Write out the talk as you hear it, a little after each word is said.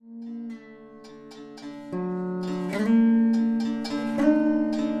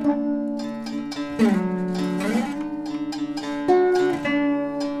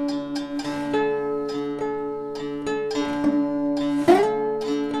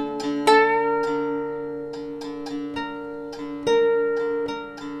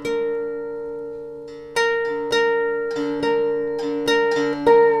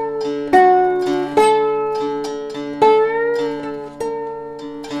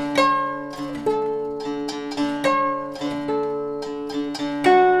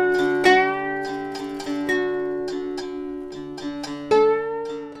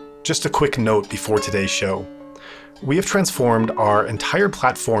Just a quick note before today's show. We have transformed our entire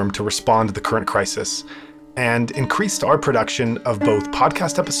platform to respond to the current crisis and increased our production of both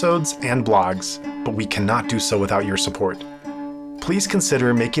podcast episodes and blogs, but we cannot do so without your support. Please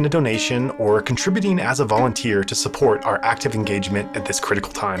consider making a donation or contributing as a volunteer to support our active engagement at this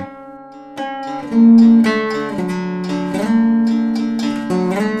critical time.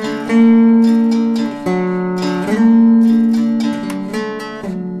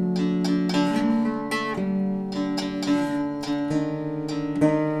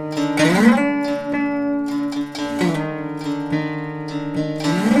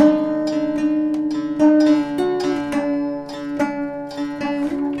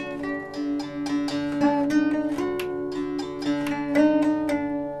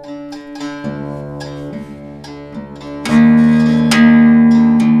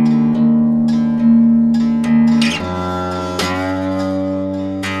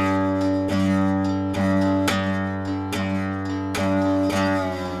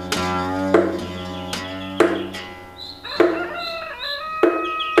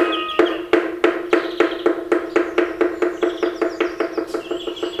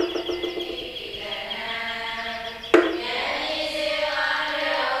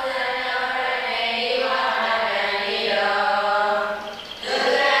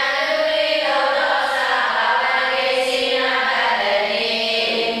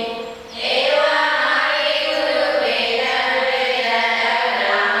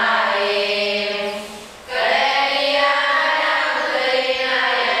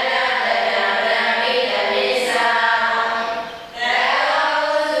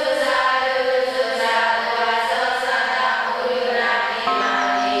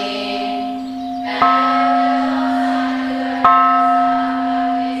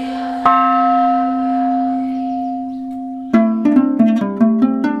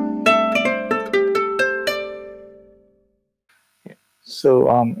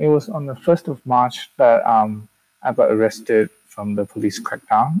 So it was on the 1st of March that I got arrested from the police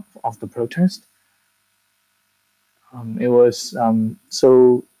crackdown of the protest. It was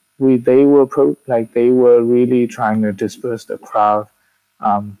so they were really trying to disperse the crowd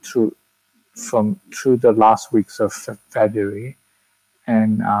through the last weeks of February,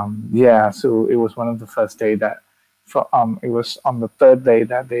 and so it was one of the first day that it was on the third day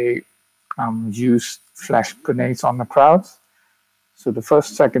that they used flash grenades on the crowds. So the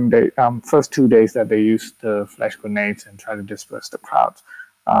first 2 days that they used the flash grenades and tried to disperse the crowds,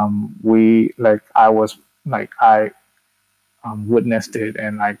 I witnessed it,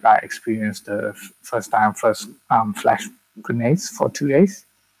 and I experienced the first flash grenades for 2 days.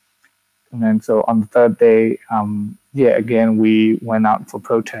 And then so on the third day, again we went out for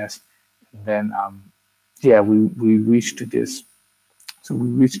protest. And then we reached to this. So we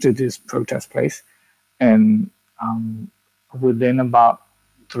reached to this protest place, and within about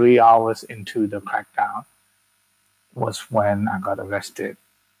 3 hours into the crackdown was when I got arrested.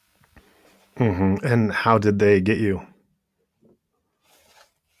 Mm-hmm. And how did they get you?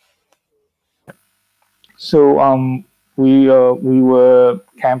 So we were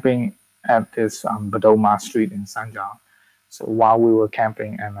camping at this Badoma Street in Sanjiang. So while we were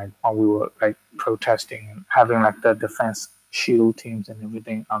camping and while we were protesting and having the defense shield teams and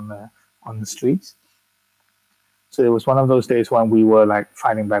everything on the streets. So it was one of those days when we were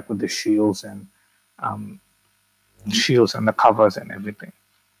fighting back with the shields and the covers and everything.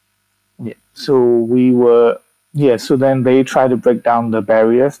 Yeah. So we were So then they tried to break down the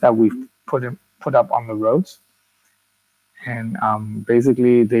barriers that we put up on the roads, and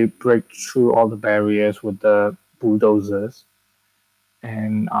basically they break through all the barriers with the bulldozers,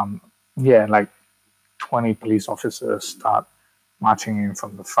 and 20 police officers start marching in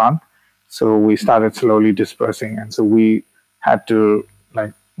from the front. So we started slowly dispersing, and so we had to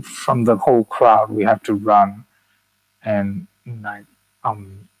from the whole crowd we had to run, and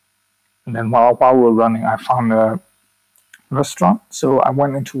then while we were running, I found a restaurant. So I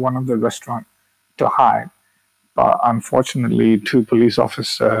went into one of the restaurants to hide, but unfortunately 2 police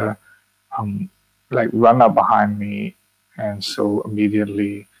officers run up behind me, and so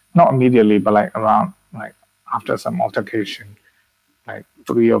not immediately, but around after some altercation,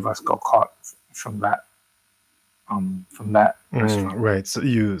 3 of us got caught from that restaurant. Right. So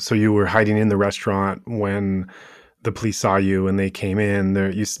you were hiding in the restaurant when the police saw you and they came in.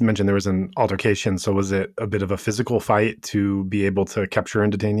 You mentioned there was an altercation. So was it a bit of a physical fight to be able to capture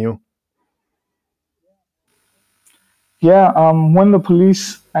and detain you? Yeah. When the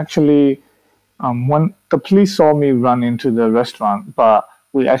police saw me run into the restaurant, but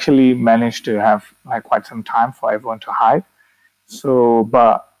we actually managed to have quite some time for everyone to hide. So,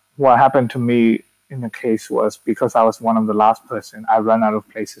 but what happened to me in the case was because I was one of the last person, I ran out of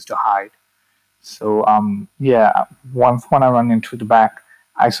places to hide. So yeah, once when I ran into the back,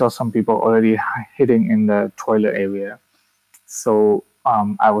 I saw some people already hiding in the toilet area. So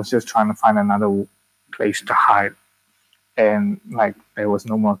I was just trying to find another place to hide, and like there was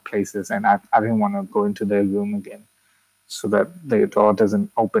no more places, and I didn't want to go into their room again, so that the door doesn't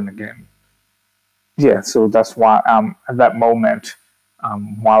open again. Yeah, so that's why at that moment,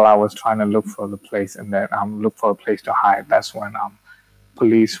 while I was trying to look for the place and then look for a place to hide, that's when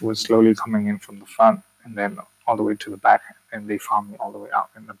police was slowly coming in from the front and then all the way to the back, and they found me all the way out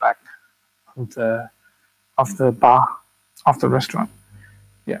in the back of the bar, of the restaurant.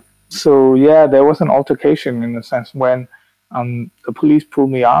 Yeah. So yeah, there was an altercation in the sense when the police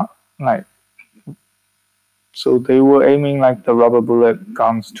pulled me out, like so they were aiming like the rubber bullet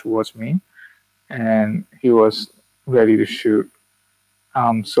guns towards me, and he was ready to shoot.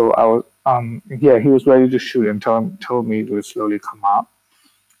 So I was yeah, he was ready to shoot and told me to slowly come out.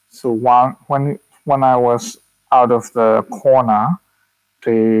 So when I was out of the corner,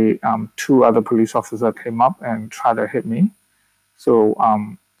 the two other police officers came up and tried to hit me. So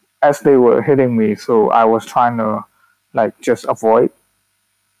as they were hitting me, so I was trying to like just avoid.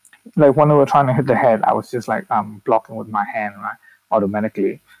 Like when they were trying to hit the head, I was just like blocking with my hand, right,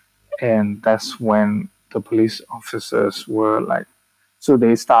 automatically. And that's when the police officers were like, so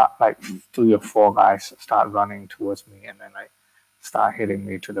they start like 3 or 4 guys start running towards me, and then like start hitting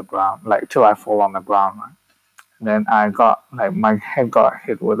me to the ground, like till I fall on the ground, right? And then I got like my head got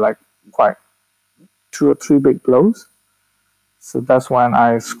hit with like quite 2 or 3 big blows. So that's when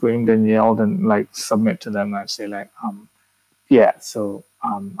I screamed and yelled and like submit to them and say like yeah, so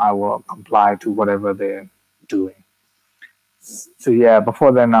I will comply to whatever they're doing. So yeah,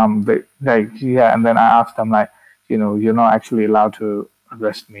 before then they like yeah, and then I asked them like, you're not actually allowed to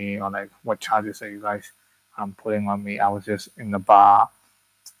arrest me, or like what charges are you guys putting on me? I was just in the bar.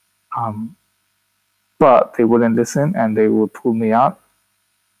 Um but they wouldn't listen and they would pull me out,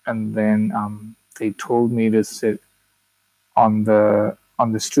 and then they told me to sit on the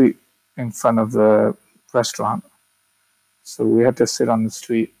street in front of the restaurant. So we had to sit on the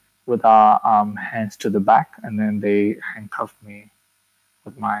street with our hands to the back, and then they handcuffed me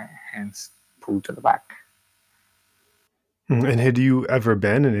with my hands pulled to the back. And had you ever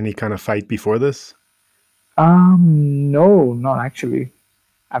been in any kind of fight before this? No, not actually.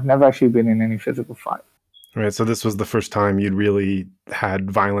 I've never actually been in any physical fight. Right. So this was the first time you'd really had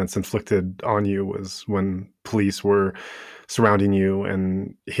violence inflicted on you, was when police were surrounding you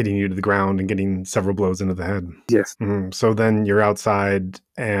and hitting you to the ground and getting several blows into the head. Yes. So then you're outside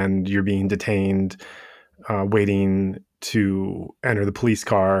and you're being detained, waiting to enter the police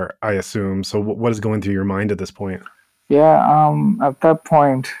car, I assume. So what is going through your mind at this point? Yeah. At that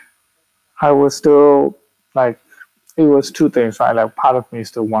point, I was still like, it was two things, right? Like part of me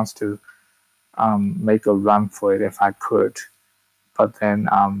still wants to make a run for it if I could, but then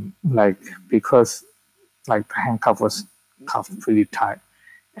like because like the handcuff was cuffed pretty tight,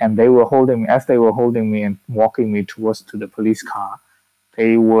 and they were holding me as they were holding me and walking me towards to the police car.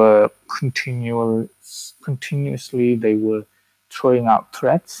 They were continuously they were throwing out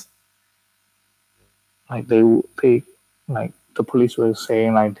threats. Like they like the police were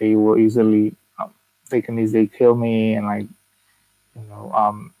saying like they were easily they can easily kill me, and like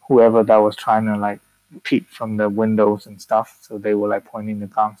whoever that was trying to like peek from the windows and stuff. So they were like pointing the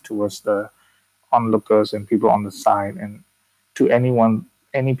guns towards the onlookers and people on the side, and to any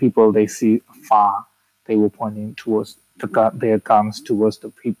people they see far, they were pointing towards their guns towards the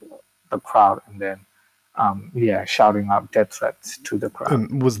people, the crowd, and then yeah, shouting out death threats to the crowd.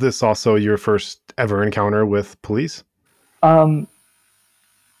 And was this also your first ever encounter with police? Um,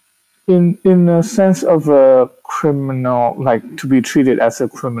 in a sense of a criminal, like to be treated as a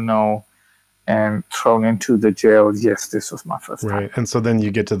criminal and thrown into the jail, yes, this was my first time. Right. And so then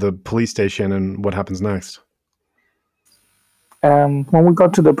you get to the police station, and what happens next? When we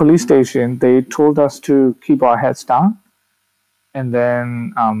got to the police station, they told us to keep our heads down, and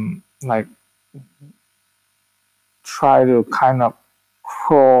then like try to kind of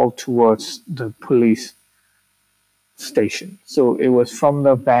crawl towards the police station. So it was from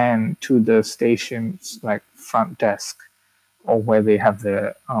the van to the station's like front desk, or where they have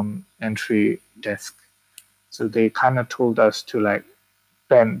the entry desk. So they kind of told us to like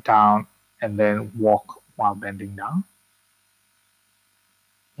bend down and then walk while bending down.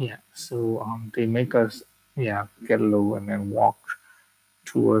 Yeah. So they make us get low and then walk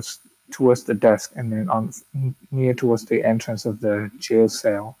towards the desk, and then on near towards the entrance of the jail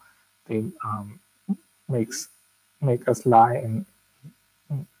cell, they makes make us lie and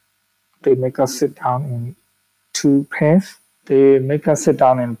they make us sit down in two pairs. They make us sit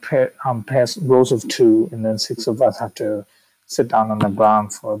down in pairs, rows of two, and then six of us have to sit down on the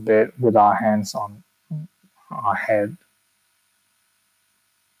ground for a bit with our hands on our head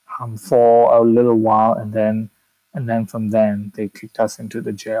for a little while, and then from then they kicked us into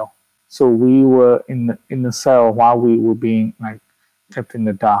the jail. So we were in the cell while we were being like kept in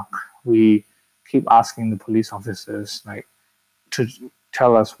the dark. We keep asking the police officers like to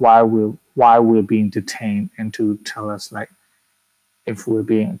tell us why we're being detained, and to tell us like if we're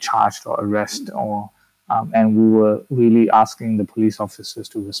being charged or arrested, or and we were really asking the police officers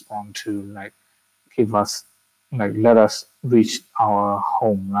to respond to like give us like let us reach our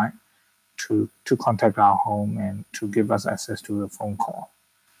home, right? To contact our home and to give us access to the phone call,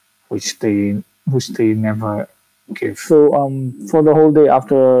 which they never give. So for the whole day,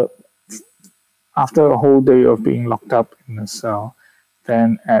 after a whole day of being locked up in the cell,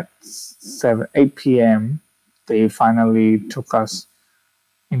 then at 8 p.m. they finally took us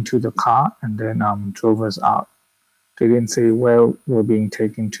into the car and then drove us out. They didn't say where we're being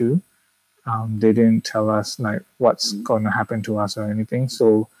taken to. They didn't tell us like what's going to happen to us or anything.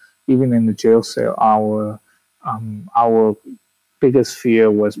 So even in the jail cell, our biggest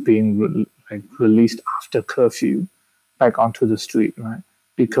fear was being released after curfew, like onto the street, right?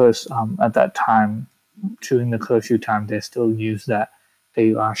 Because at that time, during the curfew time, they still use that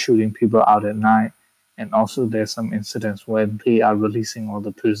they are shooting people out at night, and also there's some incidents where they are releasing all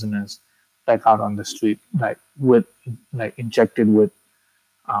the prisoners back out on the street, like with like injected with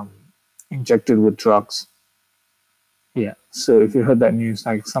drugs. Yeah. So if you heard that news,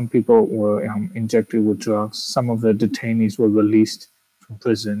 like some people were injected with drugs. Some of the detainees were released from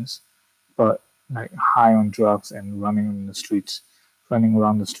prisons, but like high on drugs and running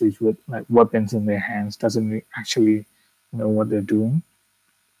around the streets with like weapons in their hands, doesn't actually know what they're doing.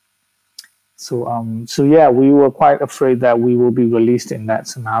 So yeah, we were quite afraid that we will be released in that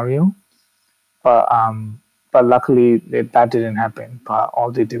scenario, but luckily that didn't happen. But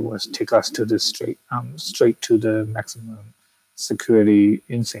all they did was take us to the straight to the maximum security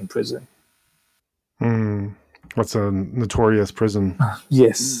insane prison. What's a notorious prison?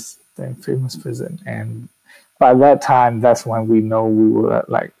 Yes, the famous prison. And by that time, that's when we know we were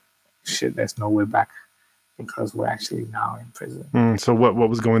like, shit, there's no way back, because we're actually now in prison. So what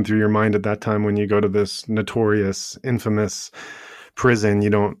was going through your mind at that time when you go to this notorious, infamous prison? You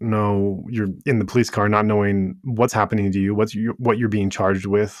don't know, you're in the police car not knowing what's happening to you, what you're being charged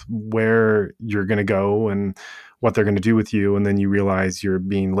with, where you're going to go, and what they're going to do with you. And then you realize you're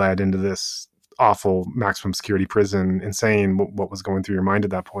being led into this awful maximum security prison. Insane. What was going through your mind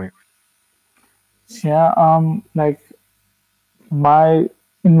at that point? Yeah, like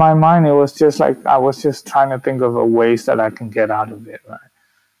in my mind, it was just like I was just trying to think of a ways that I can get out of it, right?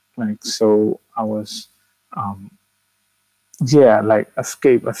 Like, so I was like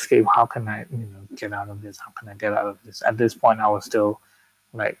escape. How can I get out of this? How can I get out of this? At this point I was still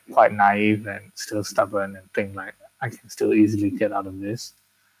like quite naive and still stubborn, and think like I can still easily get out of this.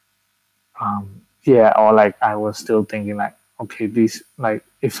 Or like I was still thinking like, okay, these, like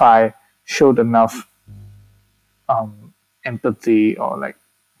if I showed enough empathy, or like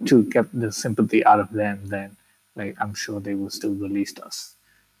to get the sympathy out of them, then like I'm sure they will still release us,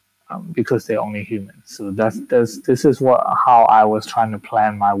 because they're only human. So this is how I was trying to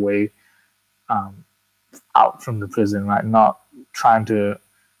plan my way out from the prison, right? Not trying to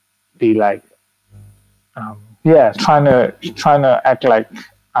be like trying to act like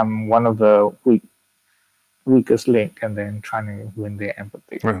I'm one of the weakest link, and then trying to win their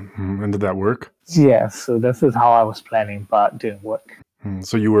empathy. And did that work? Yeah, so this is how I was planning, but didn't work.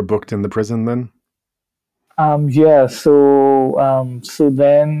 So you were booked in the prison then? So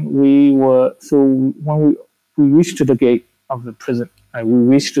then when we reached to the gate of the prison, we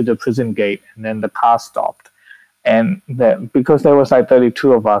reached to the prison gate, and then the car stopped, and then because there was like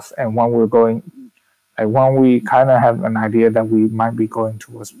 32 of us, and when we kind of have an idea that we might be going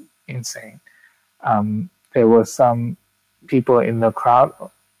towards insane, there were some people in the crowd,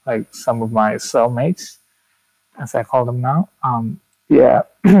 like some of my cellmates, as I call them now.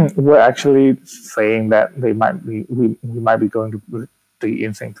 We're actually saying that we might be going to the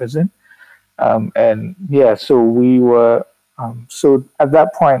insane prison, so we were. So at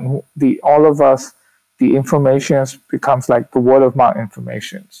that point, all of us, the information becomes like the word of mouth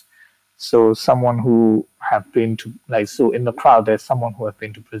information. So someone who have been to in the crowd, there's someone who has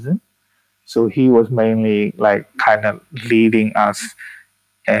been to prison. So he was mainly like kind of leading us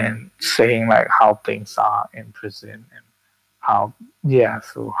and saying like how things are in prison, and how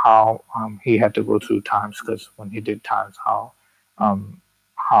he had to go through times, because when he did times,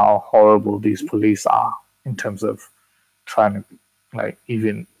 how horrible these police are in terms of trying to like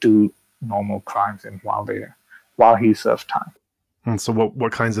even do normal crimes and while he serves time. And so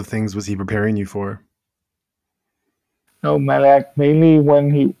what kinds of things was he preparing you for? No, Malak, mainly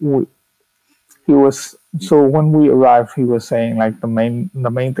when he was, so when we arrived, he was saying like the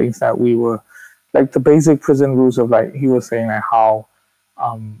main things that we were like the basic prison rules of like he was saying like how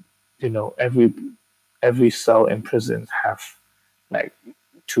um every cell in prisons have like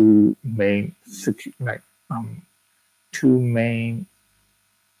two main um two main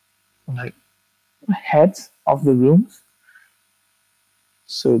like heads of the rooms.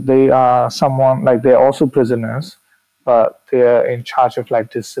 So they are someone like they're also prisoners, but they're in charge of like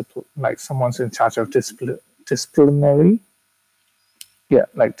discipline. Like someone's in charge of disciplinary, yeah,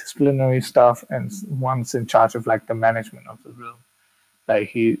 like disciplinary stuff, and one's in charge of like the management of the room. Like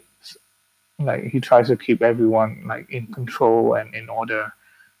he tries to keep everyone like in control and in order.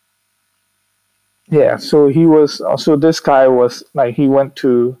 Yeah. So he was. So this guy was like he went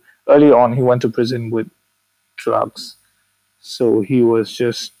to early on. He went to prison with drugs. So he was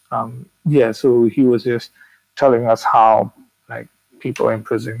just yeah. So he was just telling us how like people in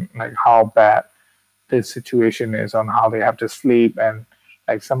prison like how bad the situation is on how they have to sleep and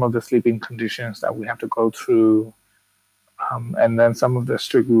like some of the sleeping conditions that we have to go through, and then some of the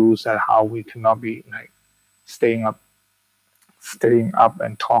strict rules that how we cannot be like staying up, staying up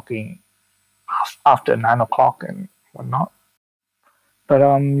and talking after 9 o'clock and whatnot. But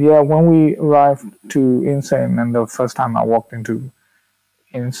yeah, when we arrived to Insane and the first time I walked into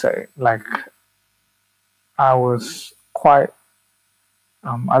Insane, like I was quite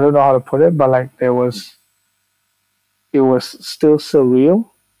I don't know how to put it, but like it was still surreal.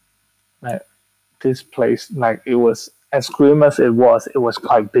 Like this place, like it was as grim as it was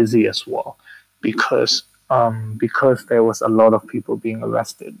quite busy as well, because there was a lot of people being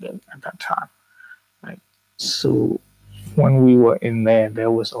arrested at that time. Like so, when we were in there,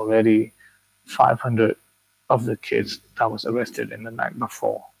 there was already 500 of the kids that was arrested in the night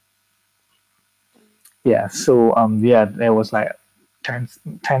before. Yeah, so yeah, there was like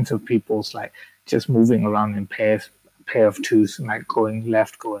tens of people's like just moving around in pair of twos, like going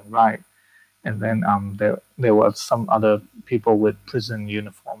left, going right, and then there was some other people with prison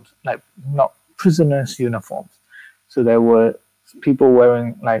uniforms, like not prisoners uniforms. So there were people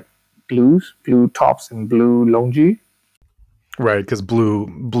wearing like blue tops and blue longi. Right, because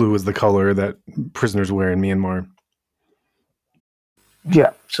blue is the color that prisoners wear in Myanmar.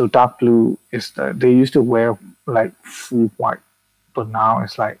 Yeah, so dark blue is they used to wear like full white, but now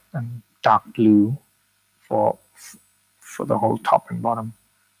it's like dark blue for for the whole top and bottom.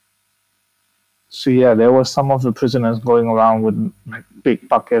 So yeah, there was some of the prisoners going around with like big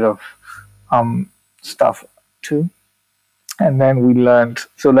bucket of um stuff too. And then we learned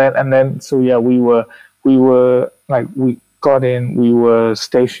so then and then so yeah, we were like we got in, we were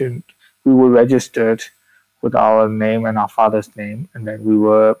stationed, we were registered with our name and our father's name, and then we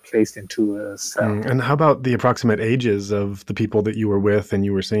were placed into a cell. And how about the approximate ages of the people that you were with and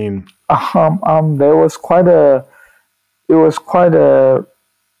you were seeing? There was it was quite a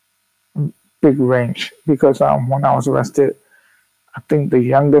big range because when I was arrested, I think the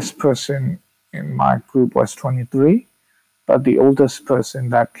youngest person in my group was 23, but the oldest person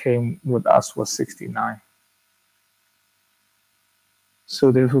that came with us was 69.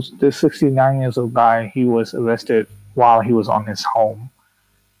 So there was this 69 years old guy. He was arrested while he was on his home.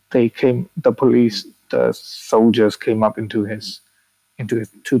 The police, the soldiers came up up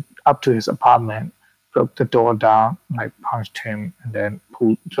to his apartment, broke the door down, like punched him, and then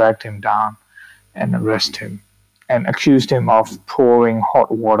dragged him down and arrested him and accused him of pouring hot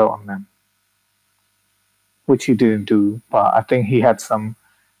water on them, which he didn't do. But I think he had some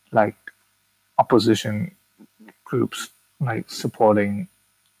like opposition groups like supporting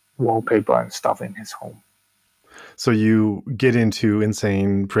wallpaper and stuff in his home. So you get into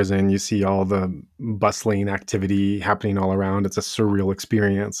Insane prison, you see all the bustling activity happening all around. It's a surreal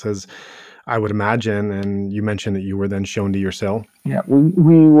experience, as I would imagine. And you mentioned that you were then shown to your cell. Yeah,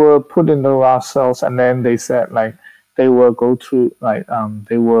 we were put into our cells, and then they said like they will go through like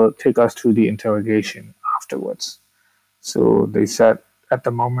they will take us through the interrogation afterwards. So they said at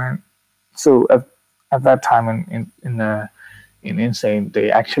the moment, so at that time in Insane, they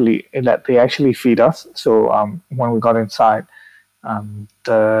actually feed us. So when we got inside,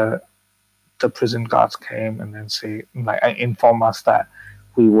 the prison guards came and then say like inform us that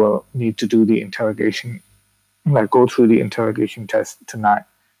we will need to do the interrogation, like go through the interrogation test tonight.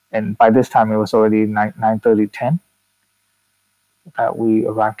 And by this time, it was already 9:30, 10 that we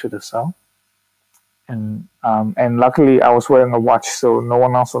arrived to the cell. And luckily I was wearing a watch, so no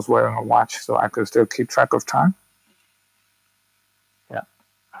one else was wearing a watch, so I could still keep track of time. Yeah,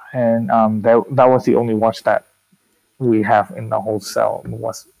 and that was the only watch that we have in the whole cell,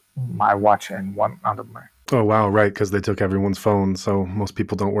 was my watch and one other man. Oh, wow. Right. Because they took everyone's phone. So most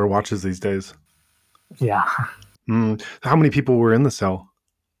people don't wear watches these days. Yeah. How many people were in the cell?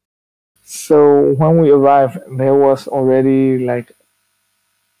 So when we arrived, there was already like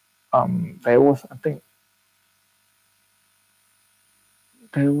I think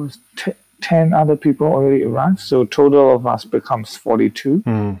there was 10 other people already arrived. So total of us becomes 42.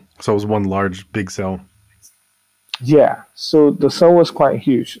 So it was one large big cell. Yeah. So the cell was quite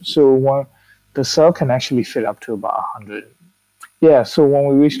huge. So the cell can actually fit up to about 100. Yeah. So when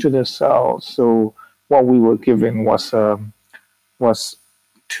we reached to the cell, so what we were given was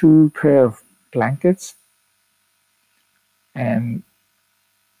 2 pair of blankets and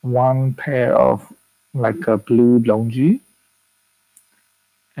 1 pair of like a blue longi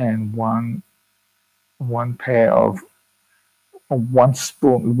and one pair of 1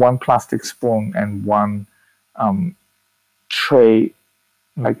 spoon, 1 plastic spoon, and 1 tray,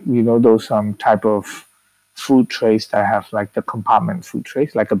 like those type of food trays that have like the compartment food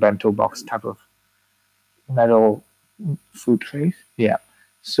trays, like a bento box type of metal food trays. Yeah.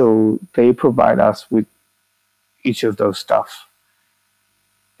 So they provide us with each of those stuff,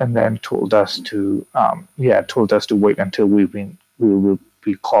 and then told us to wait until we will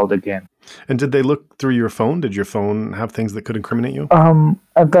be called again. And did they look through your phone? Did your phone have things that could incriminate you?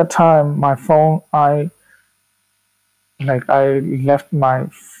 At that time, my phone, I left my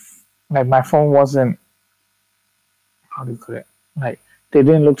phone wasn't, how do you put it? Like, they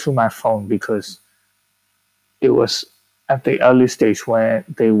didn't look through my phone because it was at the early stage where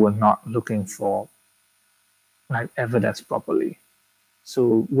they were not looking for like evidence properly.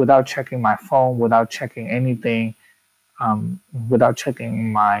 So without checking my phone, without checking anything, without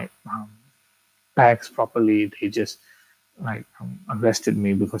checking my bags properly, they just arrested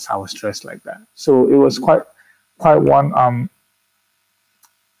me because I was dressed like that. So it was quite one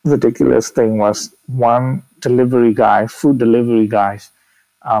ridiculous thing. Was one food delivery guy,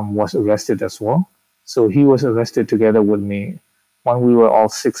 was arrested as well. So he was arrested together with me. When we were all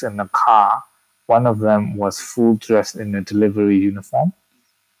 6 in the car, one of them was full dressed in a delivery uniform.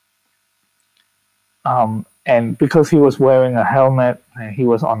 And because he was wearing a helmet and he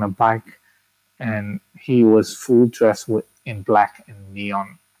was on a bike, and he was full dressed in black and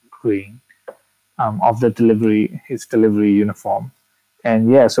neon green of his delivery uniform. And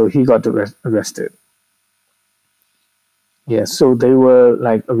yeah, so he got arrested. Yeah, so they were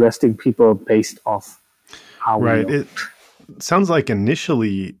like arresting people based off how right. we It sounds like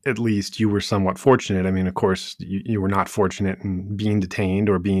initially, at least, you were somewhat fortunate. I mean, of course, you were not fortunate in being detained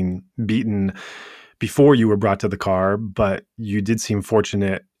or being beaten before you were brought to the car, but you did seem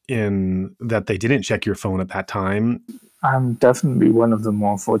fortunate in that they didn't check your phone at that time. I'm definitely one of the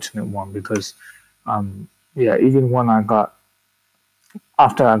more fortunate one because, even when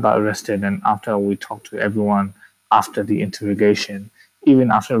after I got arrested and after we talked to everyone after the interrogation, even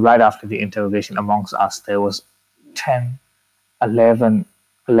right after the interrogation amongst us, there was 11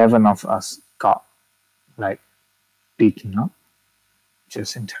 of us got like beaten up,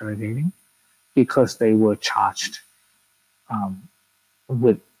 just interrogating, because they were charged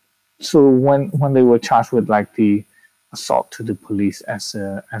with. So when they were charged with like the assault to the police as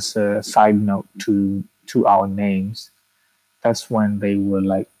a side note to our names, that's when they were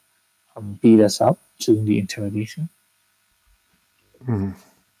like beat us up during the interrogation. Mm-hmm.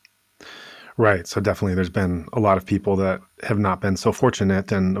 Right. So definitely there's been a lot of people that have not been so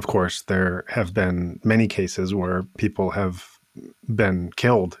fortunate. And of course, there have been many cases where people have been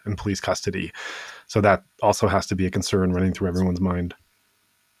killed in police custody. So that also has to be a concern running through everyone's mind.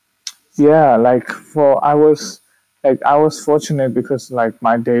 Yeah, I was fortunate because like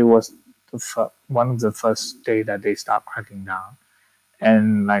my day was one of the first day that they start cracking down,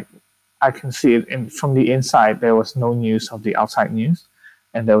 and like I can see it from the inside. There was no news of the outside news,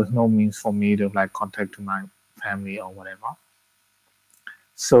 and there was no means for me to like contact to my family or whatever.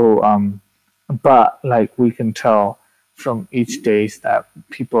 So but like we can tell from each days that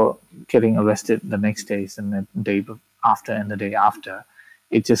people getting arrested the next days and the day after and the day after,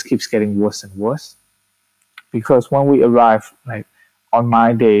 it just keeps getting worse and worse. Because when we arrived, like on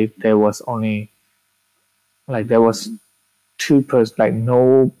my day, there was 2 persons, like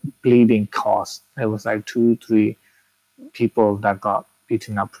no bleeding caused. There was like 2-3 people that got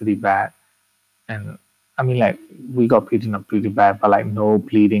beaten up pretty bad, and I mean like we got beaten up pretty bad, but like no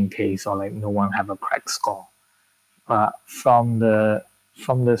bleeding case or like no one have a cracked skull. But from the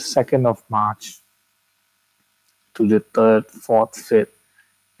 2nd of March to the third, fourth, fifth,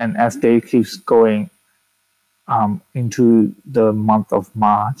 and as day keeps going into the month of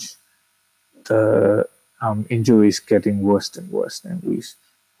March, the injuries getting worse and worse, and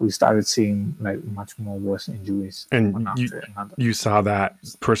we started seeing like much more worse injuries And one after another. you saw that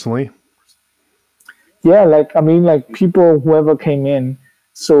personally? Yeah, like I mean, like people, whoever came in,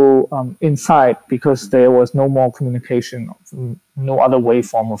 so inside, because there was no more communication, no other way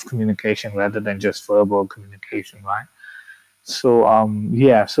form of communication rather than just verbal communication, right? So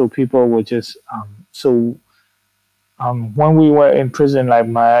yeah, so people were just when we were in prison, like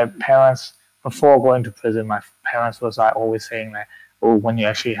my parents, before going to prison, my parents was like always saying like, oh, when you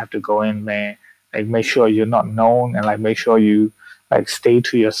actually have to go in there, like make sure you're not known, and like make sure you like stay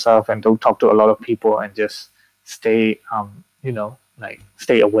to yourself and don't talk to a lot of people, and just stay like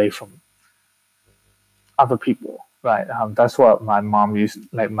stay away from other people, right? That's what my mom used,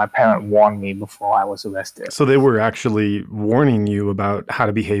 like my parent warned me before I was arrested. So they were actually warning you about how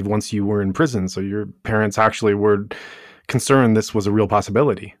to behave once you were in prison. So your parents actually were concerned this was a real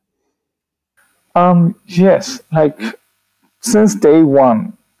possibility. Yes, like since day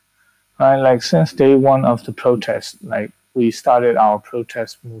one, right? Like since day one of the protest, like we started our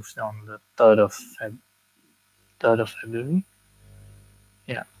protest moves on the third of February.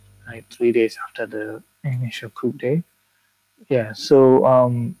 Yeah, like 3 days after the initial coup day. Yeah,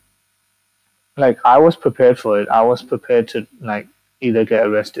 so like I was prepared for it. I was prepared to like either get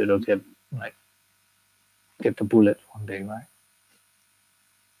arrested or like get the bullet one day, right?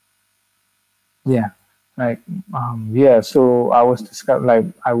 Yeah, like yeah. So I was described like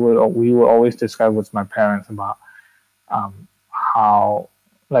I would we were always describe with my parents about how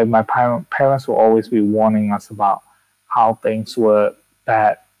like my parents will always be warning us about how things were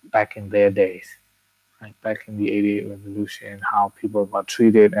bad back in their days, like back in the '88 revolution, how people got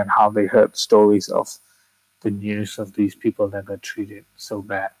treated and how they heard stories of the news of these people that got treated so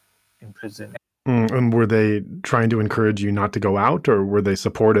bad in prison. And were they trying to encourage you not to go out, or were they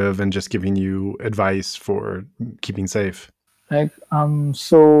supportive and just giving you advice for keeping safe? Like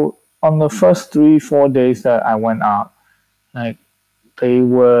so on the first 3 4 days that I went out, like they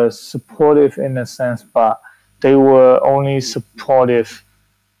were supportive in a sense, but they were only supportive.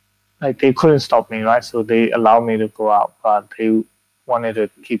 Like they couldn't stop me, right? So they allowed me to go out, but they wanted to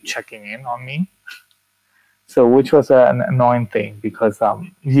keep checking in on me. So which was an annoying thing because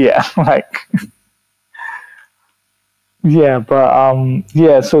yeah, like yeah, but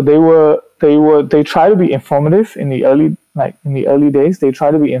yeah. So they try to be informative in the early days. They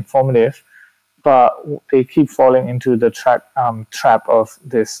try to be informative, but they keep falling into the trap of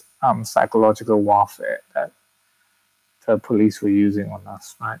this psychological warfare that the police were using on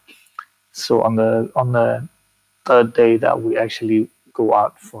us, right? So on the third day that we actually go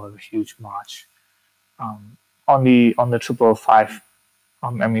out for a huge march, on the triple five, I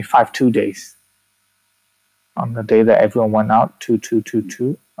mean 5 2 days, on the day that everyone went out,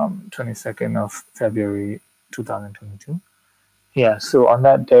 2222, 22nd of February 2022. Yeah, so on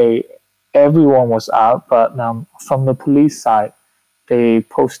that day, everyone was out, but from the police side, they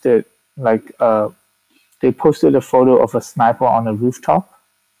posted like they posted a photo of a sniper on a rooftop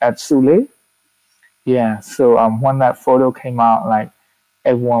at Sule. Yeah, so when that photo came out, like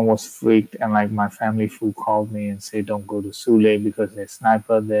everyone was freaked, and like my family full called me and said, "Don't go to Sule because there's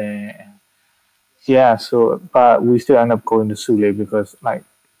sniper there." And yeah, so but we still end up going to Sule because like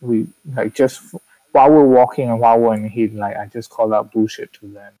we like while we're walking and while we're in the heat, like I just called out bullshit to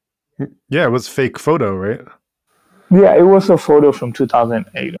them. Yeah, it was fake photo, right? Yeah, it was a photo from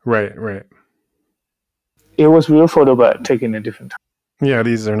 2008. Right, right. It was real photo, but taken a different time. Yeah,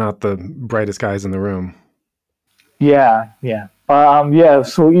 these are not the brightest guys in the room. Yeah, yeah. But yeah.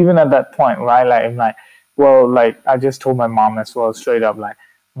 So even at that point, right? Like I'm like, well, like I just told my mom as well, straight up, like,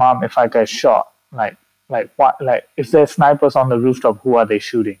 Mom, if I get shot, like what, like if there's snipers on the rooftop, who are they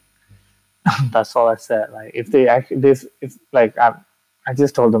shooting? That's all I said. Like if they actually this, if like I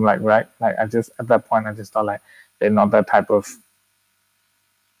just told them like right, like I just at that point I just thought like they're not that type of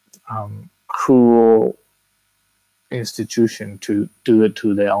cruel institution to do it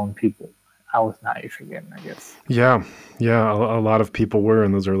to their own people. I was naive again, I guess. Yeah, yeah. A lot of people were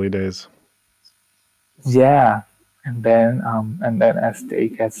in those early days. Yeah, and then as the day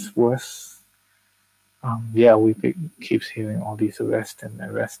gets worse, yeah, keeps hearing all these arrests and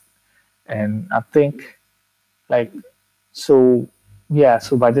arrests, and I think like so yeah.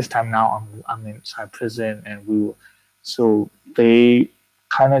 So by this time now, I'm inside prison, and so they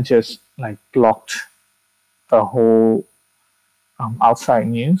kind of just like blocked the whole outside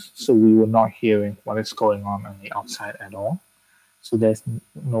news, so we were not hearing what is going on the outside at all. So there's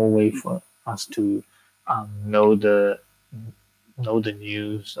no way for us to know the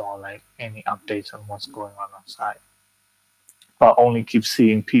news or like any updates on what's going on outside, but only keep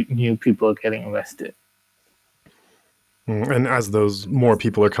seeing new people getting arrested. And as those more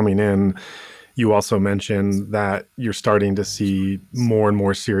people are coming in, you also mentioned that you're starting to see more and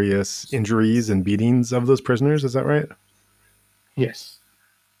more serious injuries and beatings of those prisoners. Is that right? Yes.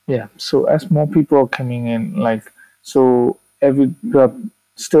 Yeah. So as more people are coming in, like so every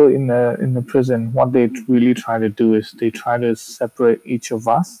still in the prison, what they really try to do is they try to separate each of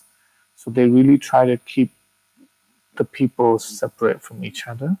us. So they really try to keep the people separate from each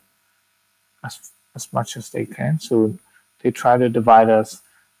other as much as they can. So they try to divide us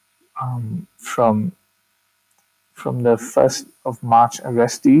from the 1st of March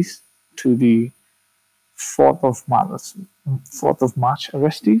arrestees to the 4th of March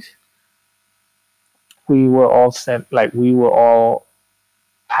arrestees. We were all sent, like we were all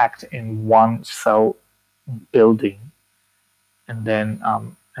packed in one cell building, and then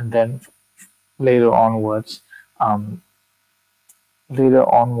later onwards, um,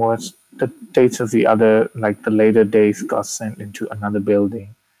 the dates of the other, like the later days, got sent into another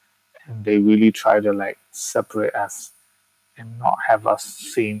building, and they really try to like separate us and not have us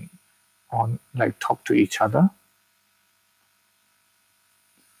seen on like talk to each other.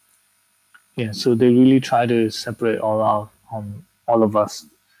 Yeah, so they really try to separate all of us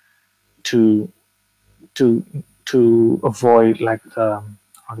to to to avoid like how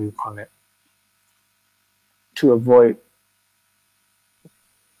do you call it, to avoid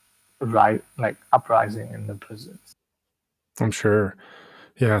right like uprising in the prisons. I'm sure.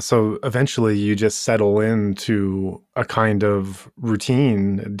 Yeah. So eventually you just settle into a kind of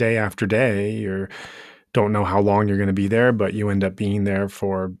routine day after day. You don't know how long you're going to be there, but you end up being there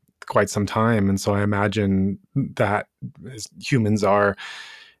for quite some time. And so I imagine that as humans are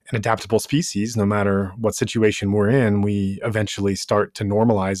an adaptable species, no matter what situation we're in, we eventually start to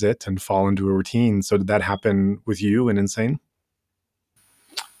normalize it and fall into a routine. So did that happen with you in Insane?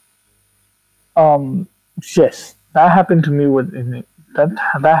 Um, yes, that happened to me that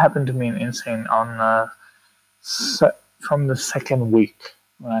that happened to me in Insane on from the second week,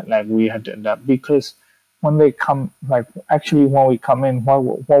 right? Like we had to adapt because when they come, like actually when we come in, what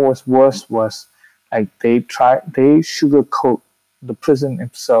was worse was like they sugarcoat the prison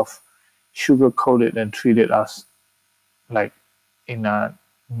itself, sugarcoated and treated us like in a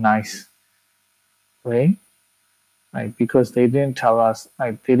nice way, like because they didn't tell us,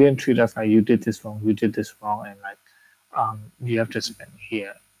 like they didn't treat us like you did this wrong, you did this wrong, and like you have to spend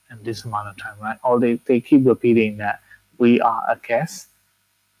here and this amount of time, right? Or they keep repeating that we are a guest.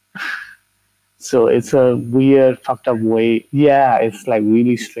 So it's a weird, fucked up way. Yeah, it's like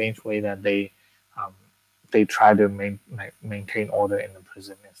really strange way that um, they try to maintain order in the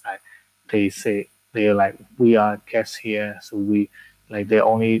prison. It's like they say they're like we are guests here, so we like they're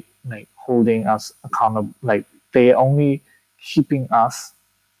only like holding us accountable. Like they're only keeping us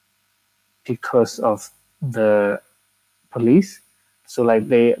because of the police. So like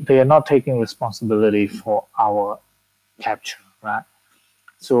they are not taking responsibility for our capture, right?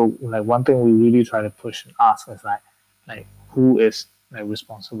 So like one thing we really try to push and ask is like who is like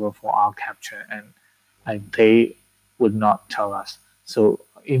responsible for our capture, and like they would not tell us. So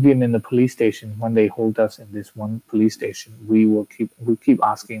even in the police station, when they hold us in this one police station, we keep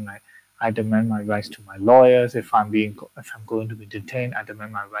asking like I demand my rights to my lawyers. If I'm going to be detained, I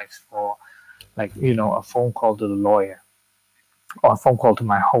demand my rights for like a phone call to the lawyer or a phone call to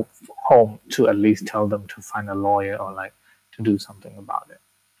my home to at least tell them to find a lawyer or like to do something about it.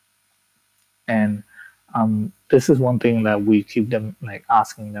 And this is one thing that we keep them like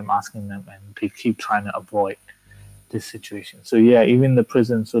asking them, and they keep trying to avoid this situation. So yeah, even the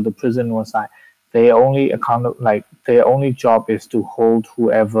prison. So the prison was like they only account like their only job is to hold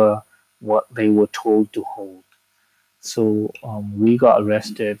whoever what they were told to hold. So we got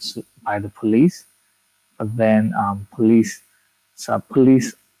arrested by the police, but then police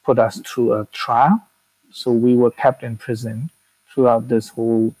put us through a trial. So we were kept in prison throughout this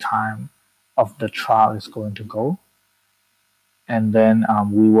whole time of the trial is going to go, and then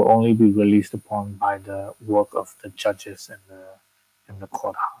we will only be released upon by the work of the judges in the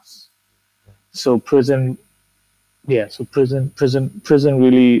courthouse. So prison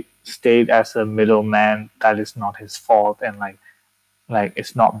really stayed as a middleman. That is not his fault, and like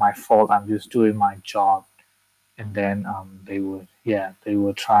it's not my fault. I'm just doing my job. And then they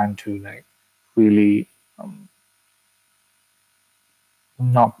were trying to like really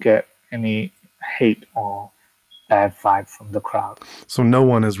not get any hate or bad vibe from the crowd. So no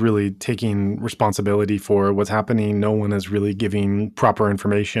one is really taking responsibility for what's happening. No one is really giving proper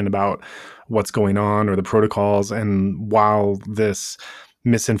information about what's going on or the protocols. And while this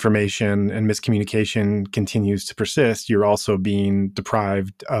misinformation and miscommunication continues to persist, you're also being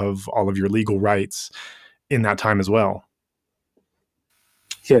deprived of all of your legal rights in that time as well.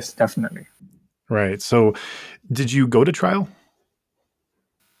 Yes, definitely. Right. So did you go to trial?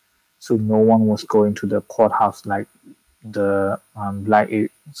 So no one was going to the courthouse like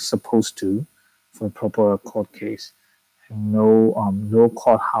it's supposed to for a proper court case. And no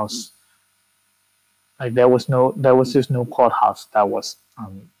courthouse, like there was just no courthouse that was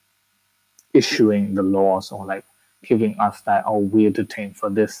issuing the laws or like giving us that, oh, we're detained for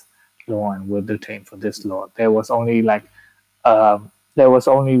this law and we're detained for this law. There was only like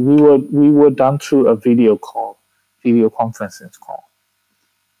we were done through a video conferencing call.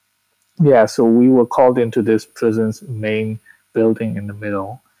 Yeah, so we were called into this prison's main building in the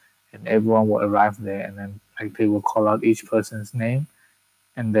middle, and everyone would arrive there, and then like they would call out each person's name,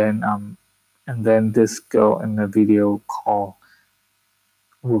 and then this girl in the video call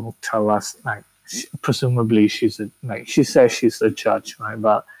will tell us like presumably she says she's a judge, right?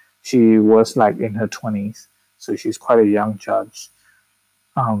 But she was like in her 20s, so she's quite a young judge.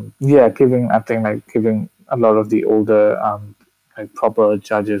 Yeah, giving a lot of the older like proper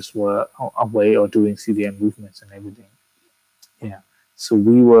judges were away or doing CDM movements and everything. Yeah, so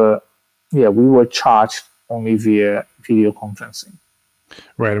we were charged only via video conferencing.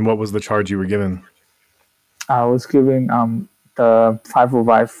 Right. And what was the charge you were given? I was given the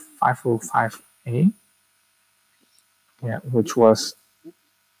 505A, yeah,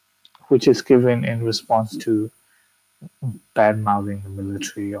 which is given in response to bad mouthing the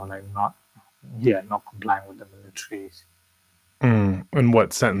military or like not complying with the military. And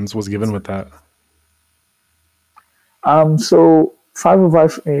what sentence was given with that? So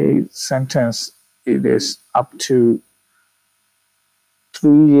 505A sentence, it is up to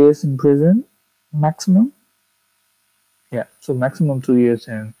 3 years in prison maximum. Yeah, so maximum 2 years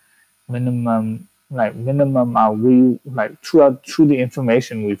and minimum we like through the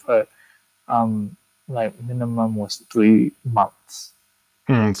information we've heard, like minimum was 3 months.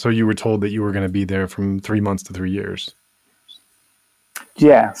 So you were told that you were going to be there from 3 months to 3 years.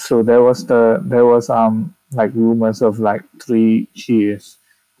 Yeah, so there was like rumors of like 3 years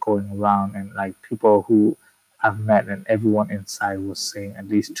going around, and like people who I've met and everyone inside was saying at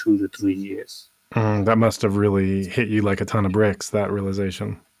least 2 to 3 years. That must have really hit you like a ton of bricks, that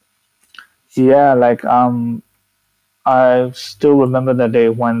realization. Yeah, like I still remember the day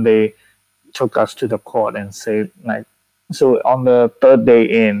when they took us to the court and said like, so on the third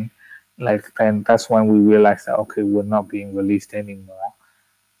day in, like then that's when we realized that okay, we're not being released anymore.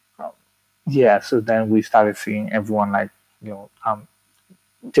 Yeah, so then we started seeing everyone like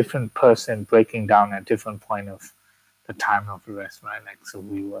different person breaking down at different point of the time of arrest, right? Like so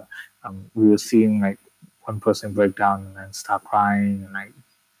we were seeing like one person break down and then start crying and like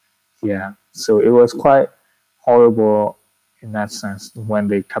yeah. So it was quite horrible in that sense when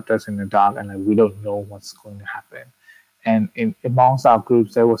they kept us in the dark and like we don't know what's going to happen. And in amongst our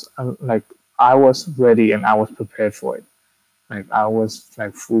groups there was like I was ready and I was prepared for it. Like I was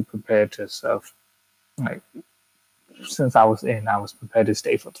like full prepared to serve. Like since I was prepared to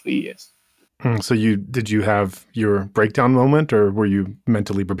stay for 3 years. So did you have your breakdown moment, or were you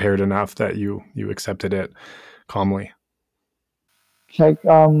mentally prepared enough that you accepted it calmly? Like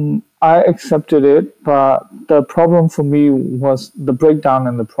I accepted it, but the problem for me was the breakdown,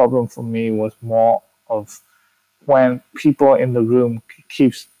 and the problem for me was more of when people in the room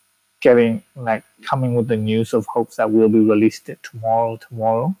keeps getting like coming with the news of hopes that we'll be released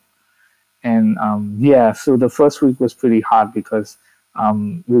tomorrow. And yeah, so the first week was pretty hard because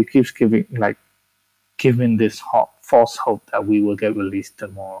we keeps giving this false hope that we will get released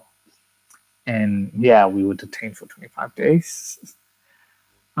tomorrow. And yeah, we were detained for 25 days.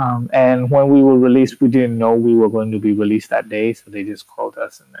 And when we were released, we didn't know we were going to be released that day. So they just called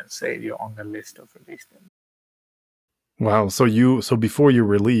us and then said, you're on the list of released. Wow. So before your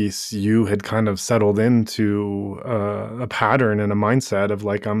release, you had kind of settled into a pattern and a mindset of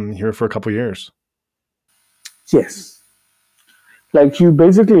like, I'm here for a couple years. Yes. Like you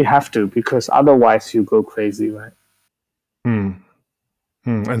basically have to, because otherwise you go crazy, right?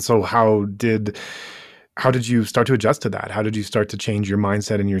 And so how did you start to adjust to that? How did you start to change your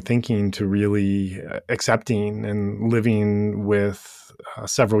mindset and your thinking to really accepting and living with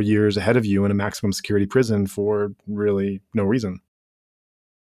several years ahead of you in a maximum security prison for really no reason?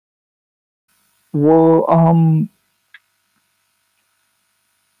 Well,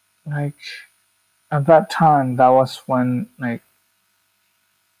 like at that time, that was when like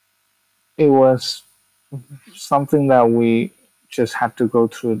it was something that we just had to go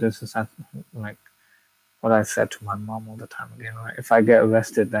through. This is like what I said to my mom all the time again. Right? If I get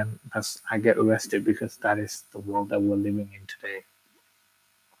arrested, then I get arrested because that is the world that we're living in today.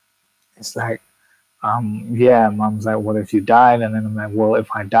 It's like, yeah, mom's like, what if you died? And then I'm like, well, if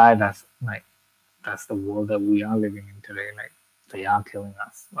I die, that's the world that we are living in today. Like they are killing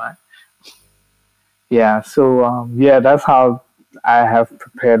us, right? Yeah. So yeah, that's how I have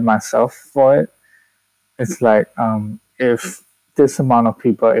prepared myself for it. It's like if this amount of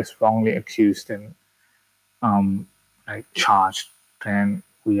people is wrongly accused and like charged, then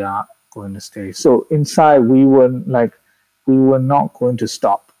we are going to stay. So inside, we were not going to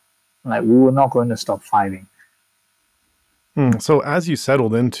stop. Like we were not going to stop fighting. So as you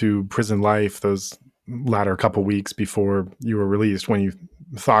settled into prison life, those latter couple weeks before you were released, when you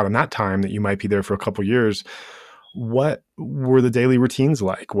thought in that time that you might be there for a couple years, what were the daily routines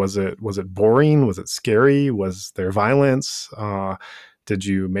like? Was it boring? Was it scary? Was there violence? Did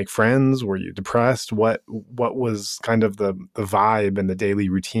you make friends? Were you depressed? What was kind of the vibe and the daily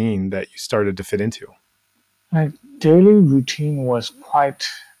routine that you started to fit into? Like daily routine was quite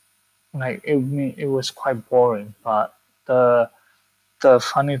like it was quite boring. But the the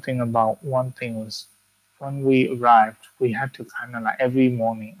funny thing about one thing was when we arrived, we had to kind of like every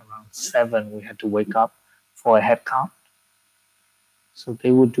morning around 7, we had to wake up for a head count. So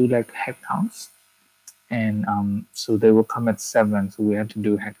they would do like head counts, and so they would come at 7. So we had to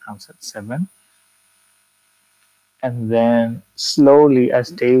do head counts at 7, and then slowly as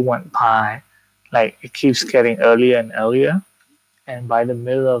day went by, like it keeps getting earlier and earlier, and by the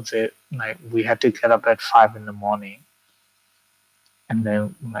middle of it, like we had to get up at 5 in the morning, and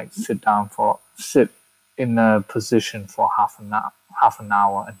then like sit in a position for half an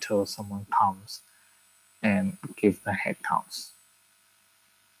hour until someone comes and give the head counts.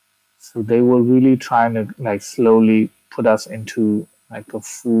 So they were really trying to like slowly put us into like a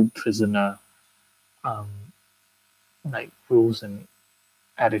full prisoner um, like rules and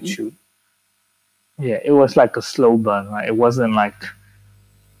attitude. Yeah, it was like a slow burn, right? It wasn't like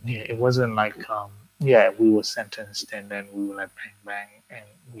it wasn't like yeah, we were sentenced and then we were like bang bang and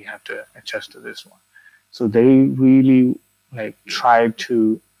we have to adjust to this one. So they really like tried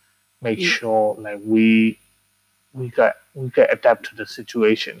to make sure like we got adapt to the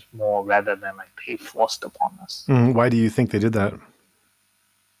situations more rather than like they forced upon us. Why do you think they did that?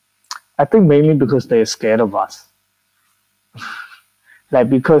 I think mainly because they're scared of us. Like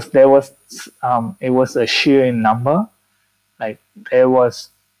because it was a sheer in number. Like there was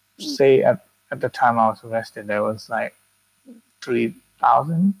say at the time I was arrested there was like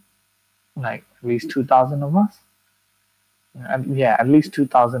 3,000, like at least 2,000 of us. And yeah, at least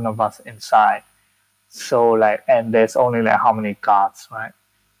 2,000 of us inside. So like, and there's only like how many guards, right?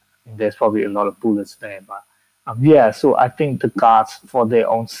 And there's probably a lot of bullets there, but yeah. So I think the guards, for their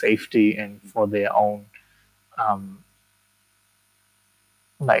own safety and for their own um,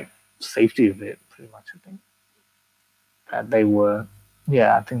 like safety of it, pretty much. I think that they were,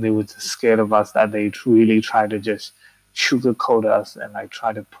 yeah, I think they were just scared of us that they really try to just sugarcoat us and like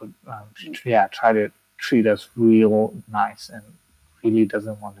try to yeah, try to treat us real nice and really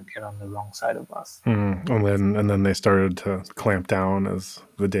doesn't want to get on the wrong side of us. And then they started to clamp down as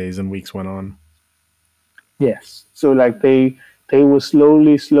the days and weeks went on. Yes. So like they will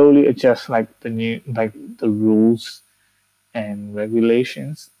slowly adjust like the rules and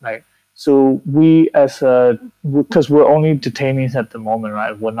regulations. Like so we as a because we're only detainees at the moment,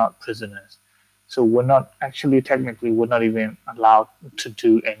 right? We're not prisoners. So we're not actually technically we're not even allowed to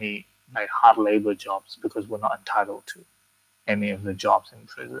do any like hard labor jobs because we're not entitled to any of the jobs in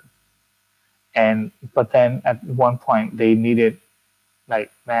prison. And but then at one point they needed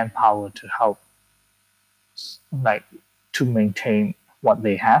like manpower to help like to maintain what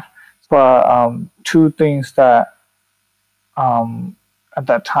they have. But two things that at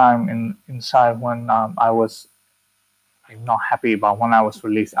that time inside when I was like, not happy about when I was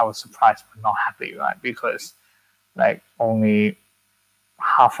released, I was surprised but not happy, right? Because like only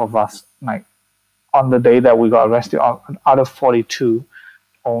half of us, like on the day that we got arrested, out of 42,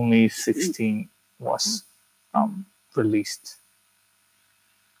 only 16 was released.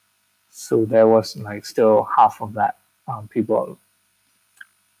 So there was like still half of that people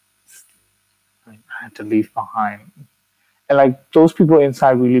like, had to leave behind. And like those people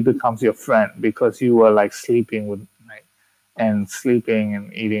inside really becomes your friend because you were like sleeping with like and sleeping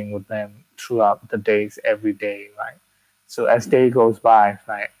and eating with them throughout the days every day, right? So as day goes by,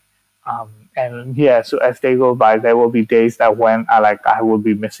 right, And yeah, so as they go by, there will be days that when I will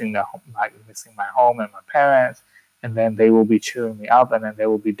be missing the home, like missing my home and my parents, and then they will be cheering me up, and then there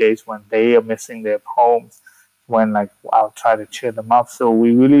will be days when they are missing their homes, when like I'll try to cheer them up. So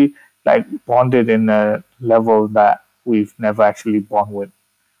we really like bonded in a level that we've never actually bonded with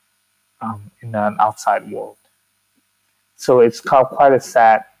in an outside world. So it's quite a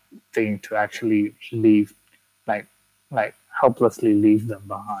sad thing to actually leave, like like helplessly leave them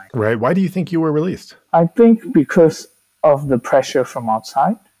behind. Right. Why do you think you were released? I think because of the pressure from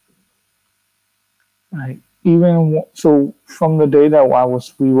outside. Like so, from the day that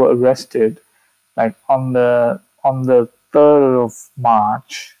we were arrested, like on the third of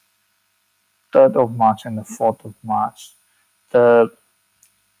March and the 4th of March, the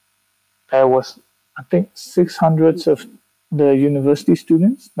there was, I think, 600 of the university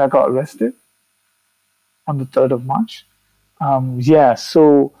students that got arrested on the 3rd of March. Yeah,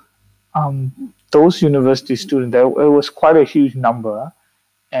 so those university students, there it was quite a huge number,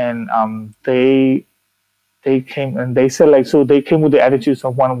 and they came and they said like, so they came with the attitudes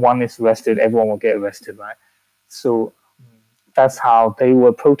of when one is arrested, everyone will get arrested, right? So that's how they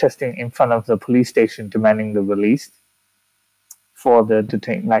were protesting in front of the police station, demanding the release for the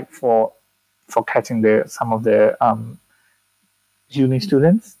detain, like for catching some of the uni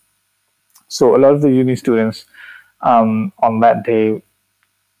students. So a lot of the uni students on that day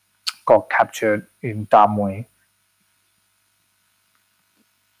got captured in Damway.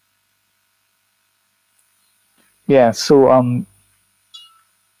 Yeah, so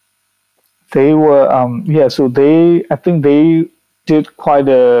they were yeah, so they I think they did quite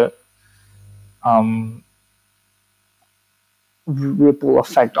a um, ripple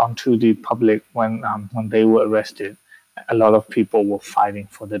effect onto the public when they were arrested. A lot of people were fighting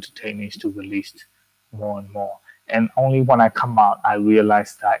for the detainees to release more and more. And only when I come out, I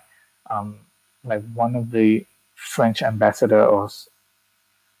realized that um, like one of the French ambassador or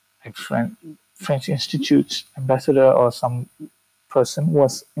like French Institute's ambassador or some person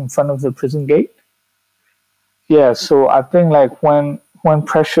was in front of the prison gate. Yeah, so I think like when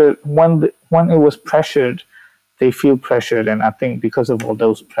pressure when it was pressured, they feel pressured, and I think because of all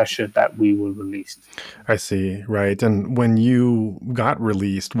those pressure that we were released. I see. Right. And when you got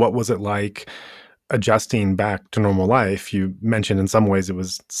released, what was it like adjusting back to normal life? You mentioned in some ways it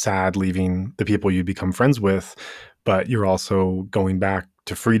was sad leaving the people you'd become friends with, but you're also going back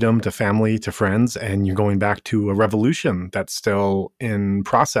to freedom, to family, to friends, and you're going back to a revolution that's still in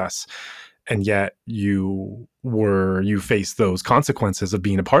process. And yet you faced those consequences of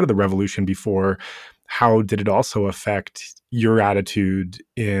being a part of the revolution before. How did it also affect your attitude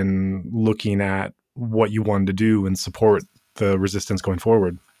in looking at what you wanted to do and support the resistance going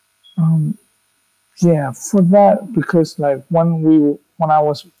forward? Um, yeah, for that, because like when I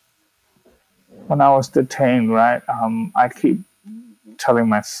was detained, right? I keep telling